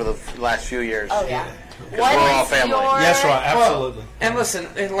grown over the last few years. Oh, yeah. We're all family. Yes, right, absolutely. Well, and listen,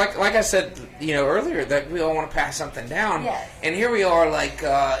 like I said, earlier, that we all want to pass something down. Yes. And here we are,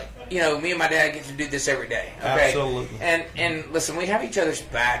 me and my dad get to do this every day. Okay? Absolutely. And listen, we have each other's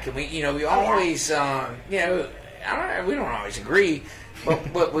back, and we always, we don't always agree.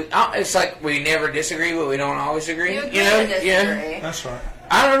 But it's like we never disagree, but we don't always agree. Yeah. That's right.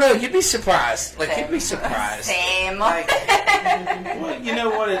 I don't know. You'd be surprised. You'd be surprised. Same. Well, you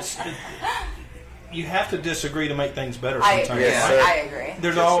know what? You have to disagree to make things better sometimes. I agree.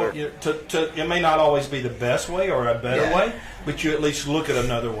 There's it may not always be the best way or a better way, but you at least look at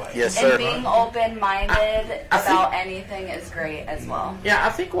another way. Yes, sir. And being open-minded about anything is great as well. Yeah, I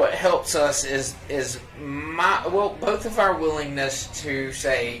think what helps us is both of our willingness to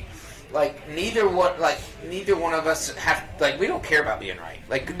say, neither one of us have, we don't care about being right.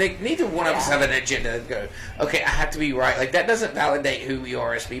 Neither one of us have an agenda to go, okay, I have to be right. That doesn't validate who we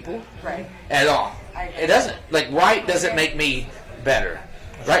are as people. Right. At all. It doesn't. Right doesn't make me better.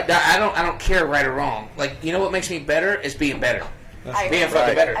 Right? I don't care right or wrong. What makes me better is being better. Being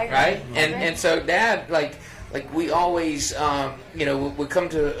fucking better, right? And so, Dad, we always, we come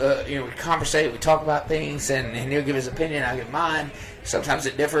to, we conversate, we talk about things, and he'll give his opinion, I'll give mine. Sometimes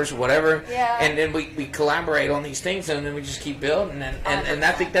it differs, whatever. Yeah. And then we collaborate on these things, and then we just keep building. And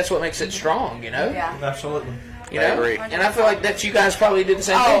I think that's what makes it strong, Yeah. Absolutely. I agree. And I feel like that you guys probably do the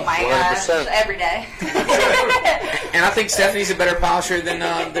same thing. Oh, my gosh. Every day. And I think Stephanie's a better polisher than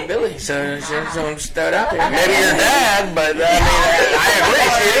Billy, so I'm just throw it out there. Maybe your dad, but I agree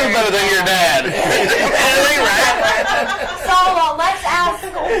she is better than your dad. So let's ask,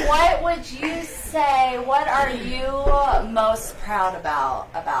 what would you say, what are you most proud about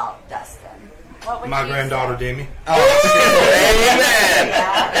Dustin? What would My you granddaughter, say? Demi. Oh. Amen.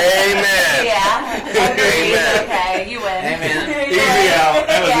 Amen. Yeah. Agreed. Okay, you win. Amen. Easy out.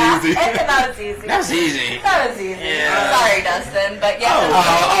 That was easy. That was easy. That was easy. Yeah. Sorry, Dustin, but yeah.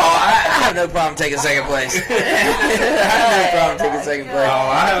 I have no problem taking second place. You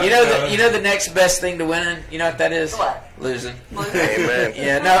know the next best thing to winning? You know what that is? What? Losing. Amen.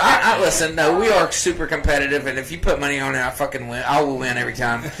 Yeah, no, I listen, no, we are super competitive, and if you put money on it, I fucking win. I will win every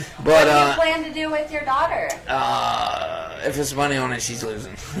time. But, what do you plan to do with your daughter? If it's money on it, she's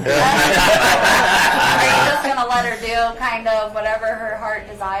losing. Are you just going to let her do kind of whatever her heart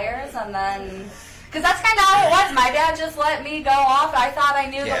desires, and then... Because that's kind of how it was. My dad just let me go off. I thought I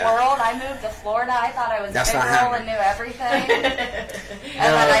knew the world. I moved to Florida. I thought I was big girl and knew everything. And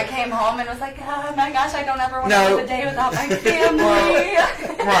then I came home and was like, oh my gosh, I don't ever want to live a day without my family.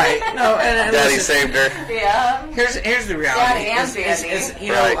 Right. No. And Daddy saved her. Yeah. Here's the reality. Daddy and Sandy.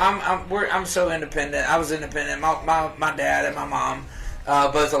 You know, I'm so independent. I was independent. My dad and my mom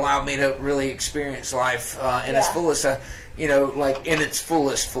both allowed me to really experience life in its fullest. You know, like in its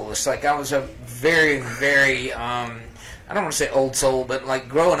fullest. Like I was a very, very, I don't want to say old soul, but like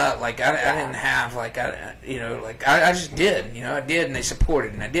growing up, like I didn't have like I just did. You know, I did, and they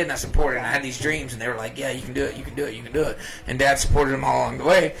supported, and I did, and I supported, and I had these dreams, and they were like, yeah, you can do it, you can do it, you can do it, and Dad supported them all along the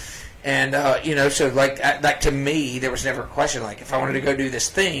way. And you know, so like to me, there was never a question. Like if I wanted to go do this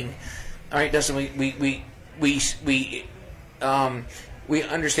thing, all right, Dustin, we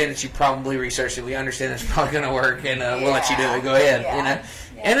understand that you probably researched it. We understand it's probably going to work, and we'll let you do it. Go ahead, you know. Yeah.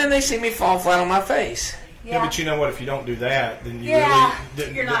 And then they see me fall flat on my face. Yeah, but you know what? If you don't do that, then you you're not.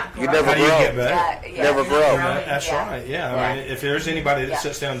 You never grow. Get better? Never grow. That's right. Yeah. I mean, if there's anybody that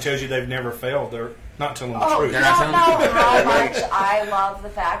sits down and tells you they've never failed, they're not telling the truth. You don't know how much I love the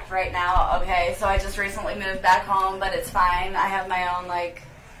fact right now. Okay, so I just recently moved back home, but it's fine. I have my own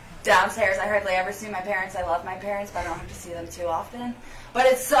downstairs. I hardly ever see my parents. I love my parents, but I don't have to see them too often. But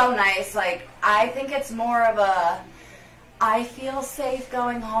it's so nice. Like, I think it's more of I feel safe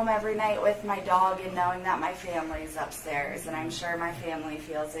going home every night with my dog and knowing that my family's upstairs. And I'm sure my family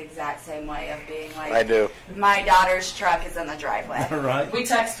feels the exact same way of being like, I do. My daughter's truck is in the driveway. Right. We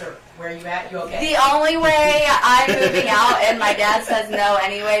text her, where are you at? You okay? The only way I'm moving out, and my dad says no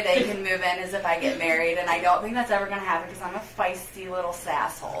anyway, they can move in, is if I get married. And I don't think that's ever going to happen because I'm a feisty little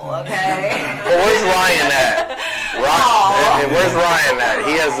sasshole, okay? Well, where's Ryan at? Where's Ryan at?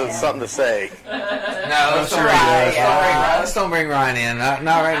 He has something to say. No, let's don't bring Ryan in. Not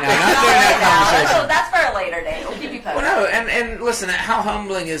right now. Not during that conversation. That's for a later date. We'll keep you posted. Well, no, and listen, how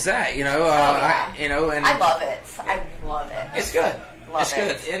humbling is that? You know, and I love it. I love it. It's good. It's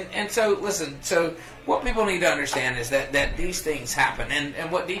good. And so, listen, so what people need to understand is that these things happen.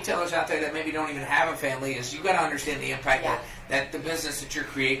 And what detailers out there that maybe don't even have a family is you've got to understand the impact that the business that you're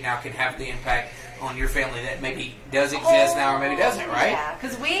creating now can have the impact on your family that maybe does exist now or maybe doesn't, right? Yeah,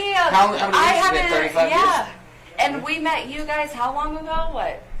 because we... how many years has it been? 35 years? And we met you guys how long ago?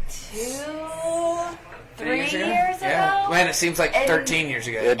 What, 3 years ago? Yeah. Man, it seems like 13 years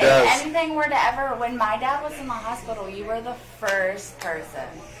ago. It does. If anything were to ever... When my dad was in the hospital, you were the first person.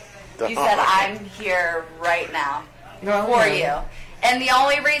 You said, I'm here right now for you. And the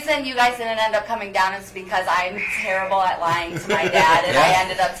only reason you guys didn't end up coming down is because I'm terrible at lying to my dad, and I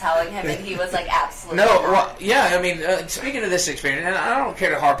ended up telling him, and he was like, absolutely not. Well, yeah, I mean, speaking of this experience, and I don't care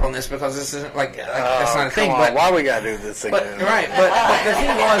to harp on this because this isn't that's not a thing. But why we gotta do this again? But the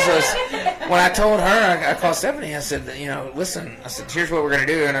thing was when I told her, I called Stephanie. I said, listen, I said, here's what we're gonna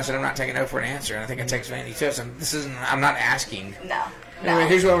do, and I said, I'm not taking no for an answer. And I think it takes Vandy too. So this isn't. I'm not asking. No.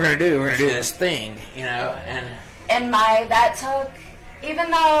 Here's what we're gonna do. We're gonna do this thing, And that took.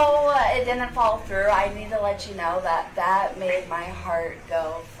 Even though it didn't fall through, I need to let you know that made my heart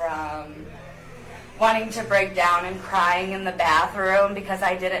go from wanting to break down and crying in the bathroom because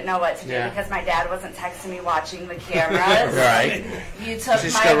I didn't know what to do because my dad wasn't texting me watching the cameras. Right. You took my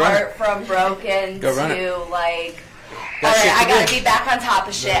heart from broken to all right, I gotta be back on top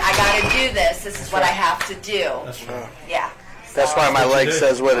of shit. I gotta do this. This is what I have to do. That's right. Yeah. That's why my leg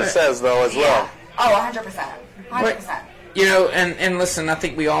says what it says, though, as well. Oh, 100%. 100%. And listen, I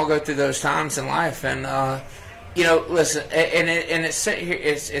think we all go through those times in life, and listen,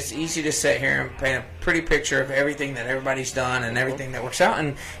 it's easy to sit here and paint a pretty picture of everything that everybody's done and everything that works out,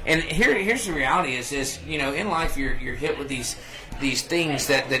 and here's the reality is in life you're hit with these things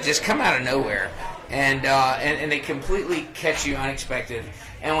that just come out of nowhere, and they completely catch you unexpected,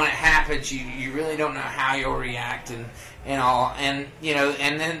 and when it happens, you really don't know how you'll react and all, and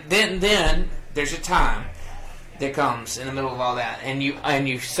then there's a time that comes in the middle of all that, and you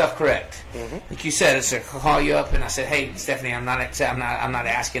self-correct. Mm-hmm. Like you said, it's to call you up, and I said, "Hey, Stephanie, I'm not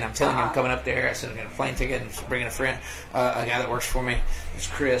asking. I'm telling you, I'm coming up there." I said, "I got a plane ticket and bringing a friend, a guy that works for me. It's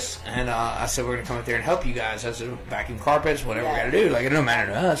Chris." And I said, "We're gonna come up there and help you guys. I said, vacuum carpets, whatever we gotta do. Like, it don't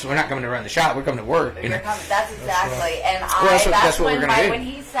matter to us. We're not coming to run the shop. We're coming to work." That's exactly. Right. And that's what we're gonna do. When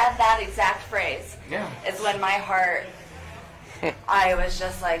he said that exact phrase, is when my heart. I was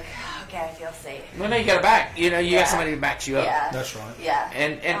just like, okay, I feel safe. Well, no, you got a back. You got somebody who backs you up. Yeah. That's right. Yeah.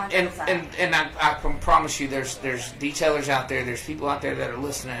 And I can promise you, there's detailers out there, there's people out there that are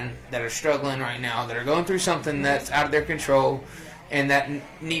listening, that are struggling right now, that are going through something that's out of their control, and that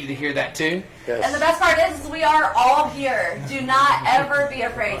needed to hear that too. Yes. And the best part is we are all here. Do not ever be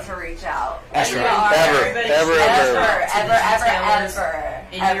afraid to reach out. That's right. Ever.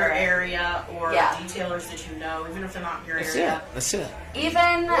 In your area or detailers that you know, even if they're not in your area. That's it.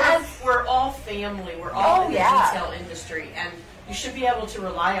 Even we're all family. We're all in the detail industry, and you should be able to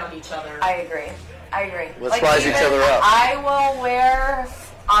rely on each other. I agree. Let's rise each other up. I will wear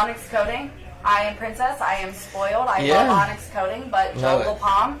Onyx coating. I am Princess. I am spoiled. I love Onyx coating, but Joe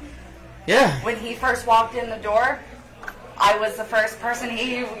LaPalm, when he first walked in the door, I was the first person.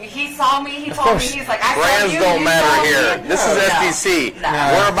 He saw me. He told me. He's like, I brands saw you. Don't matter here. This is SDC.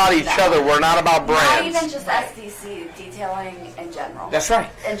 We're about each other. We're not about brands. Not even just SDC. Detailing in general. That's right.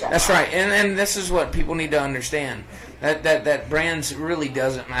 In general. That's right. And this is what people need to understand. That brands really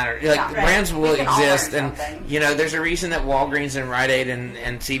doesn't matter. Like brands will exist, and there's a reason that Walgreens and Rite Aid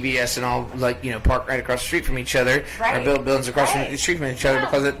and CVS and all park right across the street from each other, or build buildings across the street from each other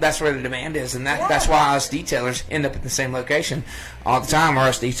because that's where the demand is, and that's why us detailers end up at the same location all the time, or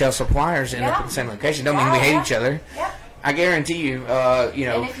us detail suppliers end up at the same location. Don't mean we hate each other. Yeah. I guarantee you,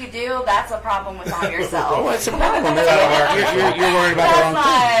 And if you do, that's a problem within yourself. Oh, it's a problem. You're worried about the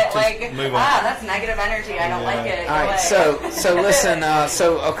wrong thing. That's negative energy. I don't like it. All right, so listen.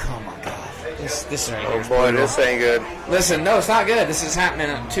 Oh my God, this right here. Oh boy, this ain't good. Listen, no, it's not good. This is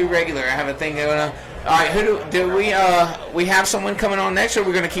happening too regular. I have a thing going on. All right, who do we have someone coming on next, or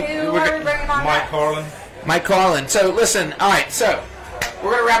we're gonna keep? Mike Carlin. Mike Carlin. So listen. All right, so.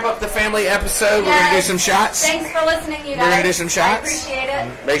 We're going to wrap up the family episode. We're going to do some shots. Thanks for listening, you guys. We're going to do some shots. I appreciate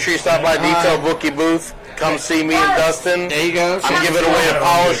it. Make sure you stop by Detail Bookie booth. Come see me and Dustin. There you go. I'm giving away a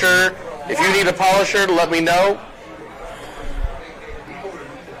polisher. If you need a polisher, let me know.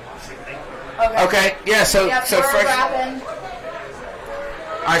 Okay. Yeah. So we're wrapping.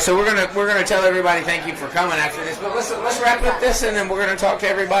 All right, so we're gonna tell everybody thank you for coming after this. But listen, let's wrap up this, and then we're gonna talk to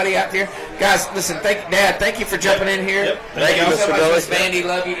everybody out there. Guys, listen, thank you for jumping in here. Yep. Thank you, Mr. Billy. Miss Vandy,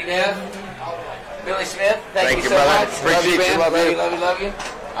 love you to death. Billy Smith, thank you so brother. much. Appreciate you, love you.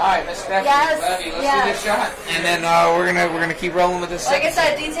 All right, Miss Stephanie, love you. Let's do this shot, and then we're gonna keep rolling with this. Like I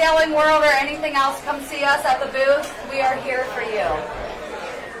said, Detailing World or anything else, come see us at the booth. We are here for you.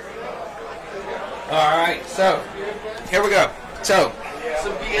 All right, so here we go. So.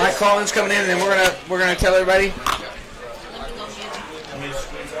 Mike Collins coming in, and then we're gonna tell everybody.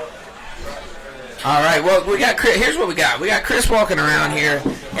 All right. Well, we got Chris. Here's what we got. We got Chris walking around here,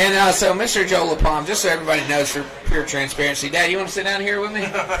 and so Mr. Joe LaPalm, just so everybody knows for pure transparency. Dad, you want to sit down here with me?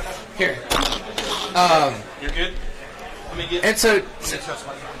 Here. You're good. Let me get. And so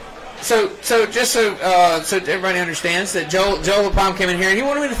just so everybody understands that Joe LaPalm came in here, and he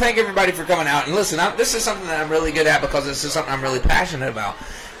wanted me to thank everybody for coming out. And listen, this is something that I'm really good at because this is something I'm really passionate about.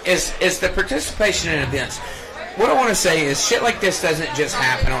 Is the participation in events. What I want to say is shit like this doesn't just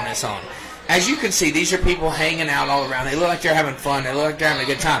happen on its own. As you can see, these are people hanging out all around. They look like they're having fun. They look like they're having a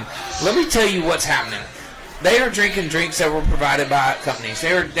good time. Let me tell you what's happening. They are drinking drinks that were provided by companies.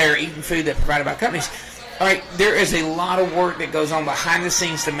 They're eating food that provided by companies. All right, there is a lot of work that goes on behind the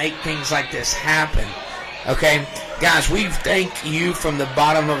scenes to make things like this happen. Okay? Guys, we thank you from the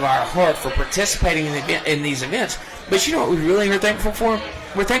bottom of our heart for participating in these events. But you know what we really are thankful for?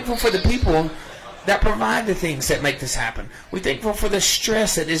 We're thankful for the people that provide the things that make this happen. We're thankful for the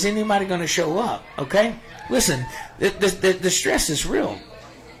stress that is anybody going to show up. Okay? Listen, the stress is real.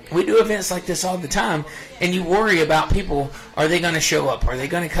 We do events like this all the time, and you worry about people. Are they going to show up? Are they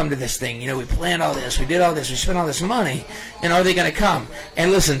going to come to this thing? We planned all this. We did all this. We spent all this money, and are they going to come?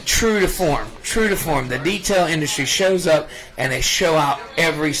 And listen, true to form, the detail industry shows up, and they show out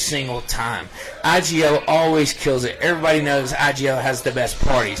every single time. IGO always kills it. Everybody knows IGO has the best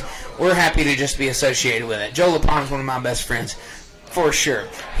parties. We're happy to just be associated with it. Joe LaPalm is one of my best friends, for sure.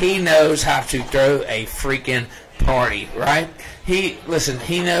 He knows how to throw a freaking party, right? He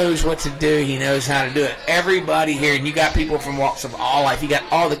knows what to do. He knows how to do it. Everybody here, and you got people from walks of all life. You got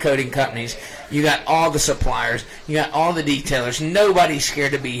all the coating companies. You got all the suppliers. You got all the detailers. Nobody's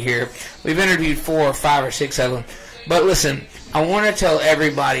scared to be here. We've interviewed 4 or 5 or 6 of them. But listen, I want to tell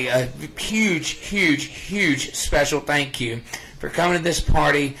everybody a huge special thank you for coming to this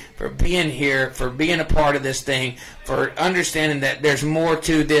party, for being here, for being a part of this thing, for understanding that there's more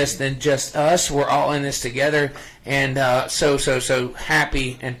to this than just us. We're all in this together, and so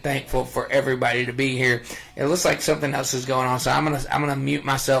happy and thankful for everybody to be here. It looks like something else is going on, so I'm gonna mute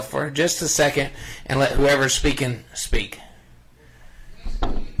myself for just a second and let whoever's speaking speak.